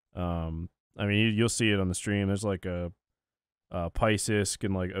 I mean, you'll see it on the stream. There's like a Pisces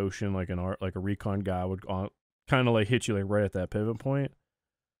and like Ocean, like like a recon guy would kind of like hit you like right at that pivot point.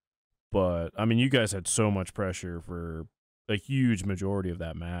 But I mean, you guys had so much pressure for a huge majority of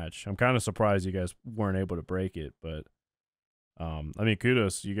that match. I'm kind of surprised you guys weren't able to break it, but I mean,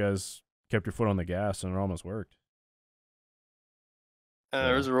 kudos, you guys kept your foot on the gas and it almost worked.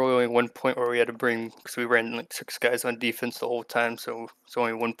 There was really only one point where we had to bring, because we ran like 6 guys on defense the whole time, so it's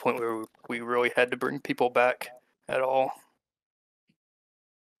only one point where we really had to bring people back at all.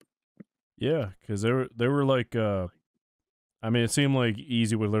 Yeah, because they were like, I mean, it seemed like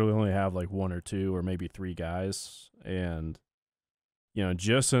Easy would literally only have like 1 or 2 or maybe 3 guys, and you know,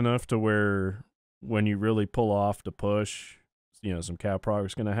 just enough to where when you really pull off to push, you know, some cap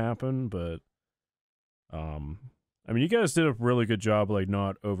progress gonna happen. But I mean, you guys did a really good job, like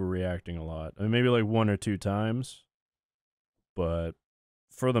not overreacting a lot. I mean, maybe like 1 or 2 times, but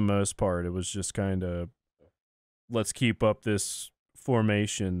for the most part, it was just kind of let's keep up this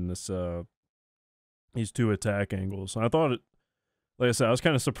formation, these 2 attack angles. And I thought it, like I said, I was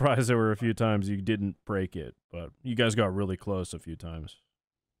kind of surprised there were a few times you didn't break it, but you guys got really close a few times.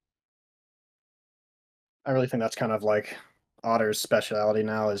 I really think that's kind of like Otter's speciality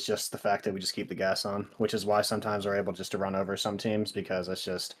now, is just the fact that we just keep the gas on, which is why sometimes we're able just to run over some teams, because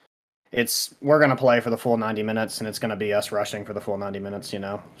we're going to play for the full 90 minutes and it's going to be us rushing for the full 90 minutes, you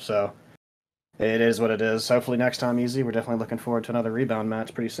know? So it is what it is. Hopefully next time Easy. We're definitely looking forward to another rebound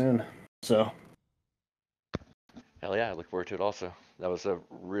match pretty soon. So. Hell yeah, I look forward to it also. That was a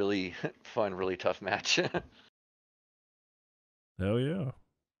really fun, really tough match. Hell yeah.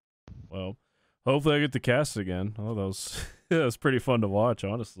 Well, hopefully I get to cast again. Oh, that was pretty fun to watch,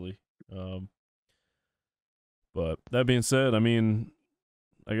 honestly. But that being said, I mean,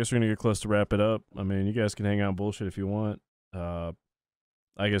 I guess we're gonna get close to wrap it up. I mean, you guys can hang out and bullshit if you want. I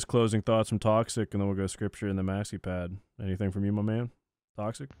guess closing thoughts from Toxic, and then we'll go Scripture and the Maxi Pad. Anything from you, my man?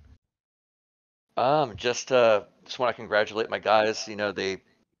 Toxic? Just want to congratulate my guys. You know,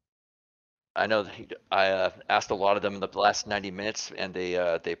 I know I asked a lot of them in the last 90 minutes, and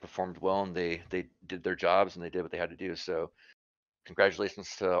they performed well, and they did their jobs, and they did what they had to do. So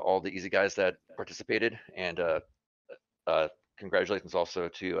congratulations to all the easy guys that participated, and congratulations also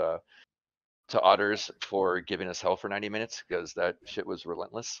to Otters for giving us hell for 90 minutes, because that shit was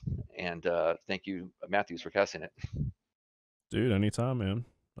relentless. And thank you, Matthews, for casting it. Dude, anytime,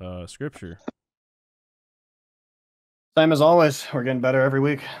 man. Scripture. Same as always. We're getting better every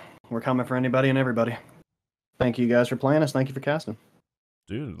week. We're coming for anybody and everybody. Thank you guys for playing us. Thank you for casting.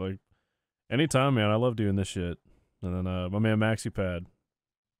 Dude, like, anytime, man. I love doing this shit. And then my man MaxiPad.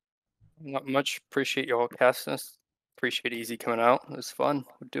 Not much. Appreciate y'all casting us. Appreciate Easy coming out. It was fun.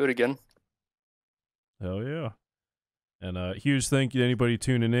 We'll do it again. Hell yeah. And huge thank you to anybody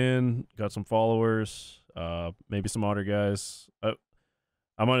tuning in. Got some followers. Maybe some Otter guys.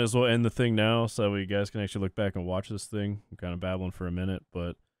 I might as well end the thing now so you guys can actually look back and watch this thing. I'm kind of babbling for a minute,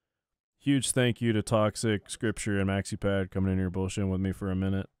 but huge thank you to Toxic, Scripture, and MaxiPad coming in here bullshitting with me for a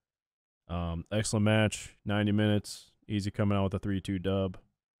minute. Excellent match, 90 minutes. Easy coming out with a 3-2 dub.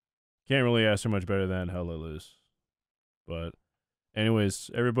 Can't really ask for much better than HLL is. But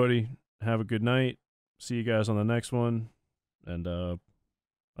anyways, everybody, have a good night. See you guys on the next one. And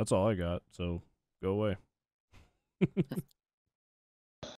that's all I got, so go away.